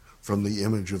different from the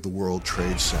image of the World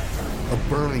Trade Center, a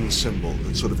burning symbol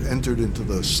that sort of entered into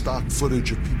the stock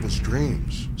footage of people's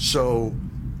dreams. So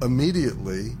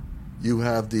immediately you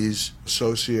have these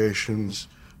associations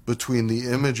between the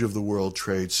image of the World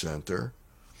Trade Center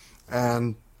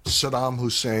and Saddam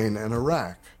Hussein and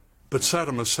Iraq. But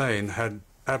Saddam Hussein had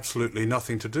absolutely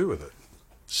nothing to do with it.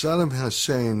 Saddam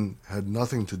Hussein had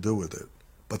nothing to do with it,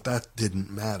 but that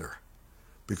didn't matter.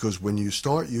 Because when you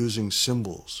start using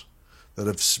symbols that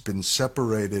have been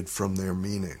separated from their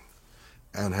meaning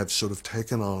and have sort of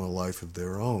taken on a life of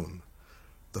their own,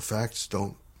 the facts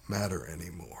don't matter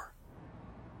anymore.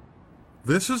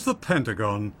 This is the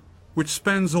Pentagon, which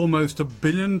spends almost $1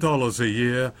 billion a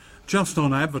year just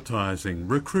on advertising,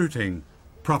 recruiting,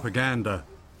 propaganda,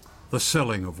 the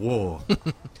selling of war.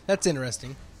 That's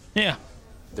interesting. Yeah.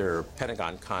 There are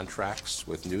Pentagon contracts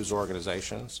with news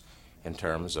organizations in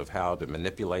terms of how to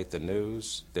manipulate the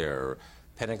news. There are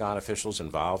Pentagon officials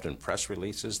involved in press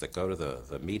releases that go to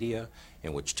the media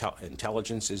in which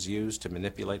intelligence is used to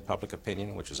manipulate public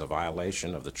opinion, which is a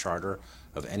violation of the charter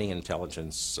of any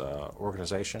intelligence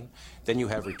organization. Then you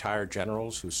have retired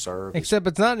generals who serve... Except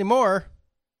it's not anymore.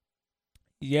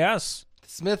 Yes.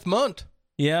 Smith-Mundt.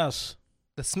 Yes.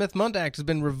 The Smith-Mundt Act has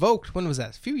been revoked. When was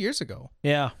that? A few years ago.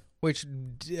 Yeah. Which,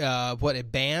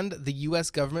 it banned the U.S.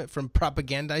 government from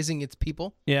propagandizing its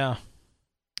people? Yeah.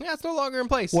 Yeah, it's no longer in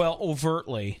place. Well,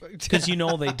 overtly. Because you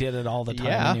know they did it all the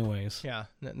time anyways. Yeah.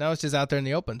 Now it's just out there in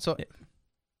the open. So,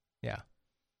 yeah.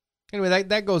 Anyway,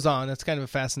 that goes on. That's kind of a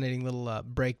fascinating little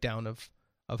breakdown of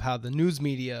how the news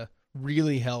media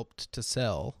really helped to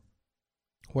sell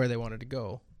where they wanted to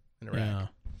go in Iraq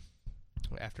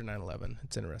after 9/11.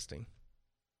 It's interesting.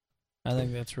 I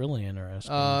think that's really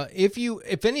interesting.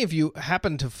 If any of you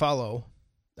happen to follow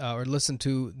or listen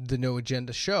to the No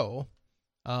Agenda show,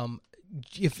 even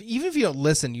if you don't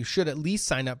listen, you should at least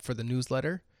sign up for the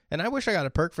newsletter. And I wish I got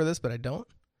a perk for this, but I don't.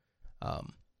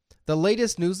 The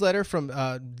latest newsletter from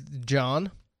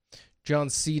John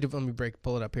Seed of, let me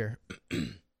pull it up here.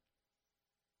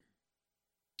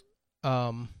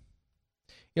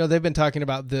 They've been talking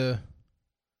about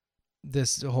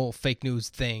this whole fake news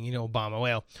thing, Obama.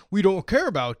 Well, we don't care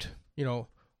about, we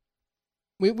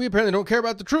apparently don't care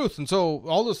about the truth. And so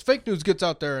all this fake news gets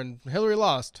out there and Hillary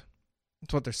lost.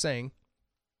 That's what they're saying.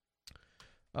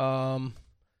 Hello.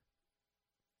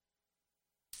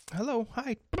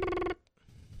 Hi.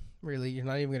 Really? You're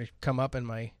not even going to come up in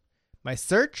my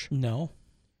search? No.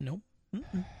 Nope.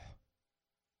 Mm-mm.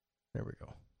 There we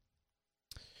go.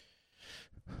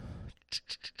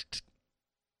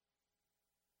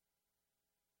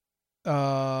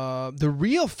 The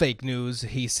real fake news,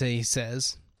 he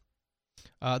says,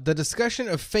 the discussion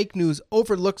of fake news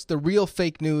overlooks the real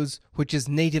fake news, which is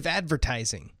native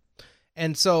advertising.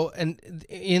 And so, and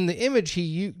in the image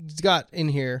he's got in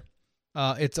here,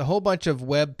 it's a whole bunch of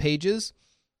web pages,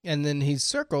 and then he's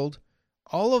circled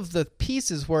all of the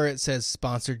pieces where it says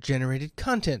sponsored generated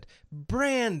content,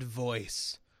 brand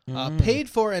voice, paid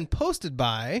for and posted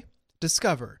by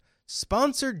Discover,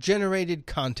 sponsored generated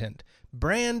content,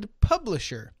 brand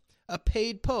publisher, a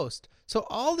paid post. So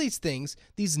all these things,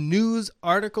 these news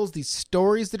articles, these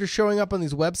stories that are showing up on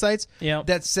these websites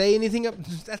that say anything,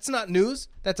 that's not news.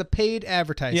 That's a paid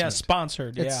advertisement. Yeah,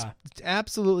 sponsored. It's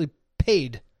absolutely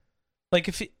paid. Like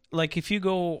if you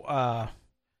go,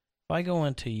 if I go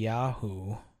into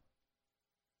Yahoo,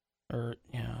 is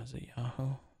it Yahoo?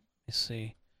 Let me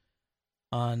see.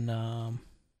 On, of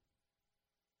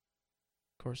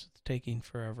course, it's taking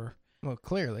forever. Well,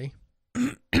 clearly.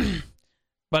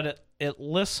 But it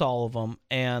lists all of them,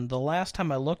 and the last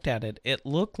time I looked at it, it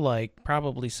looked like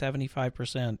probably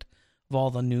 75% of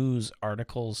all the news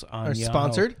articles on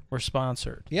Yahoo were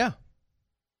sponsored. Yeah.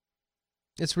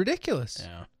 It's ridiculous.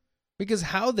 Yeah. Because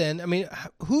how then, I mean,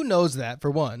 who knows that, for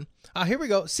one? Here we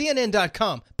go.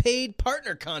 CNN.com, paid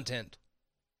partner content.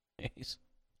 Jeez.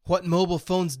 What mobile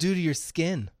phones do to your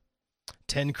skin.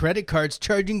 10 credit cards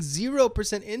charging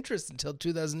 0% interest until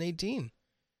 2018.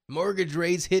 Mortgage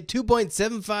rates hit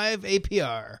 2.75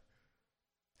 APR.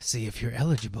 See if you're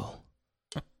eligible.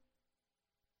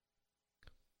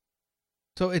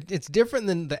 So it's different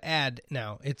than the ad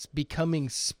now. It's becoming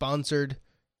sponsored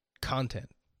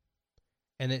content.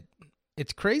 And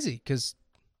it's crazy because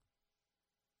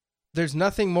there's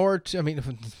nothing more to, I mean,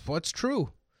 what's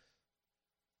true?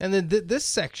 And then this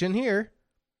section here,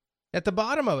 at the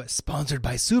bottom of it, sponsored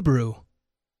by Subaru.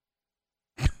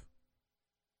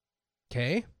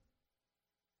 Okay.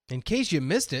 In case you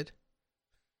missed it,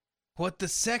 what the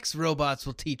sex robots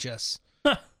will teach us.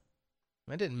 I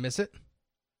didn't miss it. Did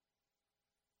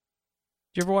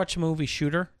you ever watch the movie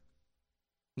Shooter?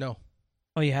 No.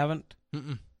 Oh, you haven't?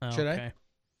 Mm-mm. Oh, Should okay.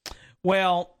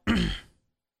 Well,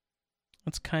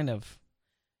 it's kind of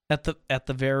at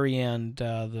the very end.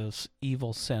 This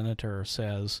evil senator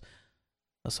says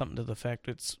something to the effect,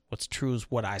 "It's what's true is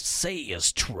what I say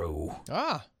is true."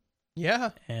 Ah, yeah.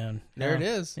 And there it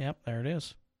is. Yep, there it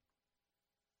is.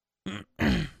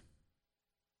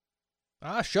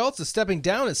 Schultz is stepping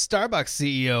down as Starbucks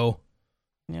CEO.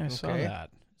 Yeah, I saw that.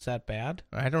 Is that bad?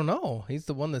 I don't know. He's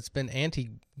the one that's been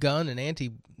anti-gun and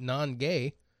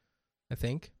anti-non-gay, I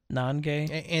think.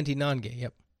 Non-gay? Anti-non-gay,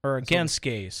 yep. Or against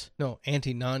gays? No,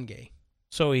 anti-non-gay.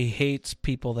 So he hates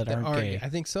people that aren't gay? I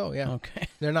think so, yeah. Okay.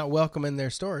 They're not welcome in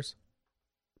their stores.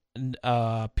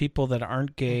 People that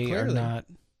aren't gay are not...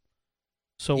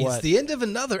 So it's what? It's the end of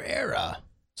another era.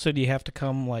 So do you have to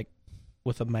come, like,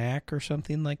 with a Mac or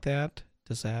something like that?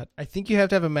 Does that... I think you have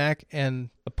to have a Mac and...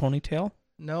 A ponytail?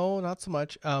 No, not so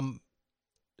much.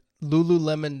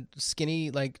 Lululemon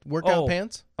skinny, like, workout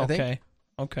pants, I think.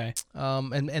 Okay.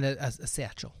 And a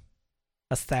satchel.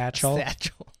 A satchel? A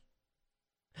satchel.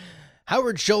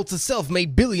 Howard Schultz, a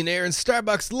self-made billionaire and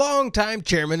Starbucks longtime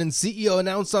chairman and CEO,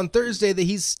 announced on Thursday that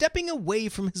he's stepping away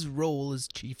from his role as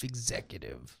chief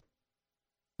executive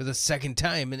for the second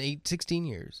time in 16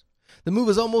 years. The move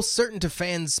is almost certain to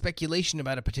fans' speculation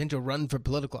about a potential run for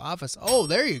political office. Oh,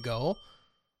 there you go.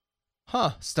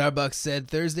 Starbucks said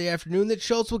Thursday afternoon that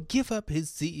Schultz will give up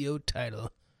his CEO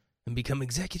title and become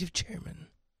executive chairman.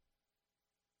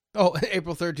 Oh,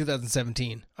 April 3rd,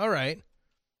 2017. All right.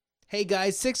 Hey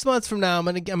guys, 6 months from now, I'm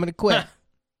gonna quit.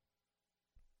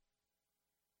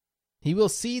 He will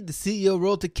cede the CEO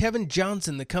role to Kevin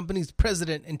Johnson, the company's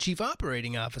president and chief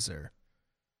operating officer.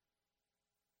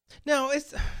 Now,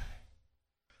 it's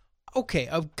okay.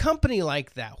 A company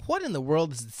like that, what in the world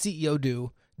does the CEO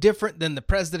do different than the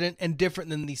president and different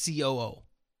than the COO?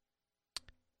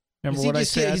 Remember what I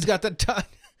said? He's got the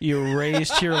You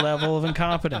raised your level of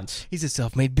incompetence. He's a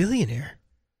self-made billionaire.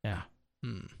 Yeah.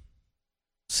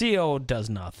 CEO does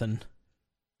nothing.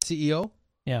 CEO?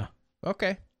 Yeah.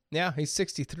 Okay. Yeah, he's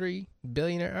 63,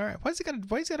 billionaire. All right. Why's he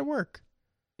got to work?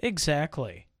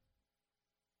 Exactly.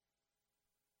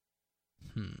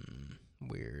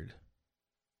 Weird.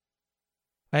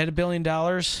 I had $1 billion.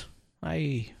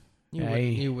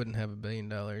 You wouldn't have $1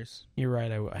 billion. You're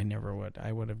right. I never would.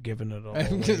 I would have given it all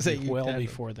well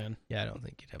before then. Yeah, I don't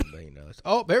think you'd have $1 billion.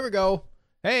 Oh, there we go.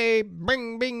 Hey,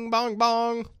 bing, bing, bong,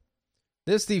 bong.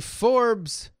 This is the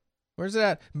Forbes. Where's it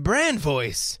at? Brand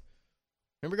Voice.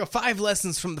 Here we go. 5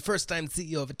 lessons from the first-time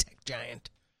CEO of a tech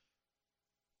giant.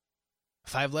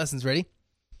 5 lessons. Ready?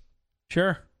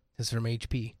 Sure. This is from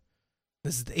HP.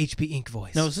 This is the HP Inc.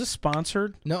 voice. No, is this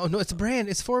sponsored? No, it's a brand.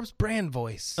 It's Forbes Brand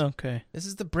Voice. Okay. This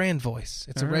is the Brand Voice.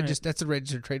 It's That's a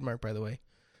registered trademark, by the way.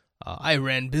 I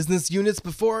ran business units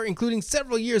before, including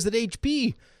several years at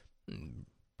HP.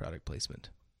 Product placement.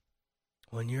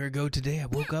 1 year ago today, I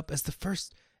woke up as the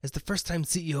first-time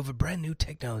CEO of a brand new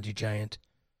technology giant.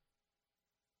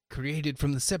 Created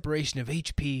from the separation of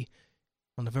HP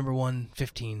on November 1,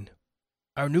 2015.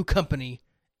 Our new company,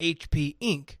 HP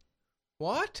Inc.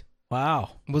 What? Wow.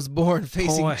 Was born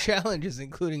facing challenges,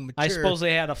 including mature... I suppose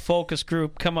they had a focus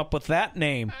group come up with that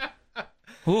name.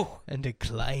 Ooh. And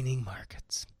declining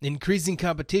markets, increasing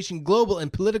competition, global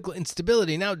and political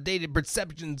instability, and outdated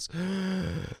perceptions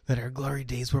that our glory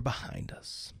days were behind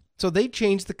us. So they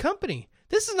changed the company.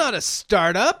 This is not a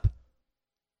startup.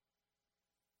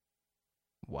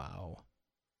 Wow.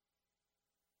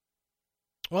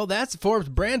 Well, that's Forbes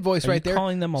brand voice right there.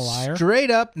 Calling them a liar? Straight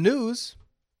up news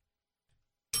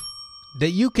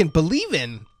that you can believe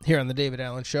in here on the David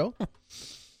Allen Show.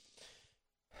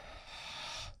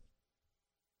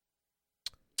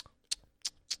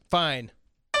 Fine.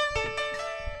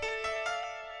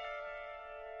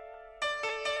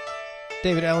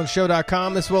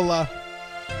 DavidAllenShow.com. This will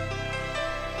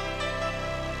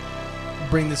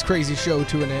bring this crazy show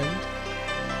to an end.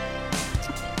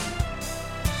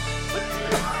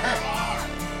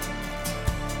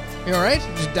 You all right?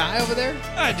 Did you die over there?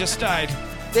 I just died.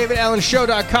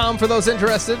 DavidAllenShow.com for those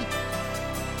interested.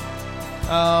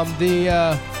 On the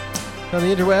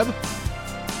interweb,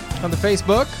 on the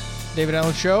Facebook, David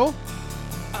Allen Show.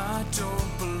 I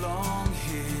don't belong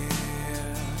here.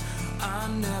 I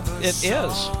never It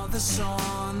is.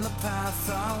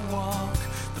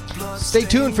 Stay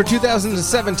tuned for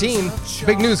 2017.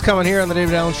 Big news coming here on the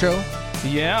David Allen Show.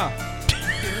 Yeah.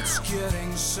 It's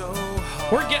getting so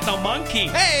hard. We're getting a monkey.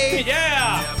 Hey!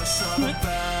 Yeah! Never saw the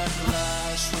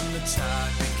backlash when the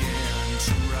tide began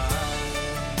to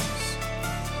rise.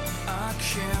 I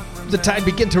can't remember. The tide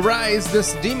begin to rise.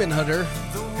 This demon hunter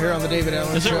here on the David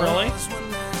Allen Is Show. it really?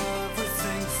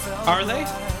 Are they?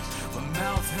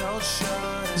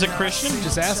 Is it Christian?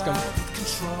 Just ask them.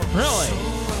 Really?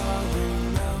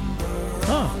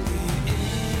 Huh.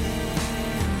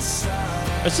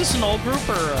 Is this an old group,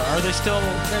 or are they still...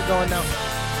 They're going now.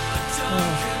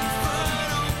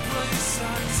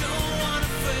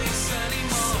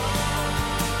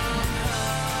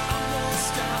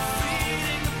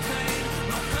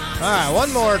 All right,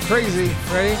 one more crazy.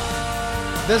 Ready?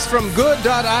 This from good.is.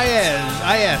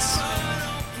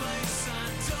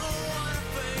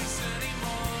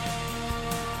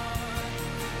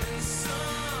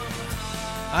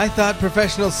 I thought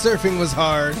professional surfing was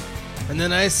hard, and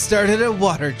then I started a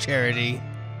water charity.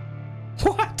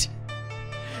 What?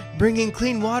 Bringing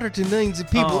clean water to millions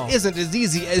of people isn't as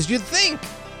easy as you'd think.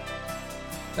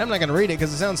 I'm not going to read it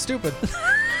because it sounds stupid.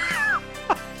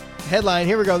 Headline,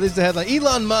 here we go. This is the headline.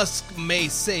 Elon Musk may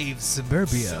save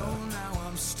suburbia.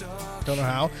 Don't know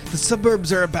how. The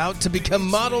suburbs are about to become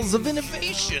models of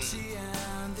innovation.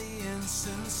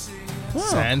 Wow.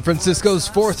 San Francisco's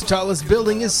fourth tallest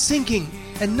building is sinking,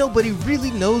 and nobody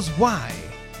really knows why.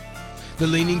 The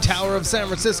Leaning Tower of San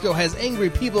Francisco has angry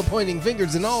people pointing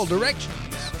fingers in all directions.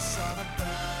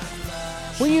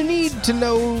 When you need to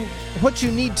know what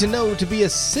you need to know to be a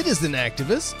citizen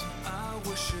activist,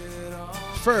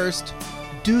 first,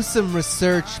 do some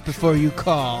research before you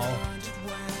call.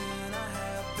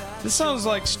 This sounds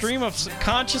like stream of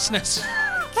consciousness.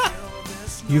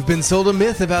 You've been sold a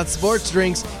myth about sports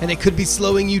drinks, and it could be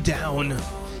slowing you down.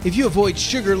 If you avoid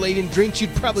sugar-laden drinks,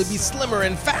 you'd probably be slimmer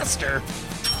and faster.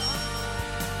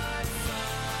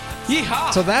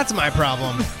 Yeehaw! So that's my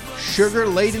problem.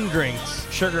 Sugar-laden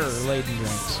drinks. Sugar-laden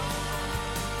drinks.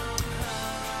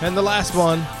 And the last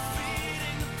one.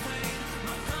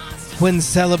 When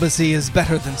celibacy is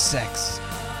better than sex.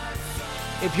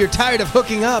 If you're tired of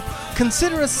hooking up,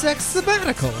 consider a sex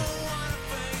sabbatical.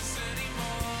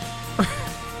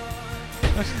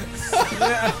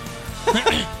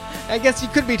 I guess you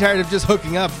could be tired of just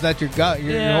hooking up. That's your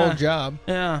whole job.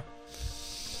 Yeah.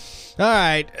 All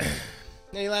right.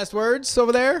 Any last words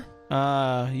over there?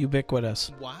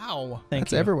 Ubiquitous. Wow. Thank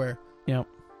That's you. everywhere. Yep.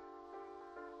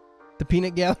 The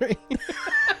peanut gallery.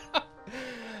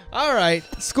 All right.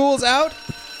 School's out.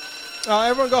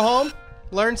 Everyone go home.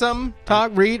 Learn something.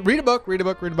 Talk. Read a book. Read a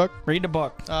book. Read a book. Read a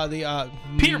book. The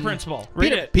Peter Principle.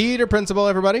 Read it. Peter Principle,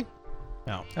 everybody.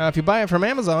 No. If you buy it from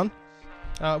Amazon,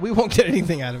 we won't get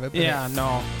anything out of it. Yeah,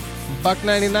 no.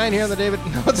 $1.99 here on the David.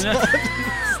 No, it's not.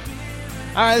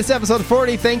 All right, this is episode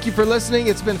 40. Thank you for listening.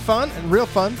 It's been fun and real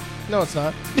fun. No, it's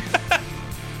not.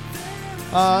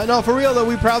 No, for real, though,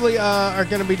 we probably are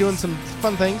going to be doing some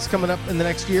fun things coming up in the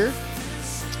next year.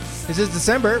 This is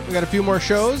December. We got a few more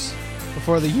shows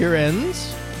before the year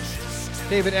ends.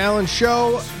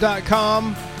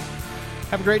 DavidAllenShow.com.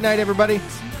 Have a great night, everybody.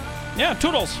 Yeah,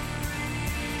 toodles.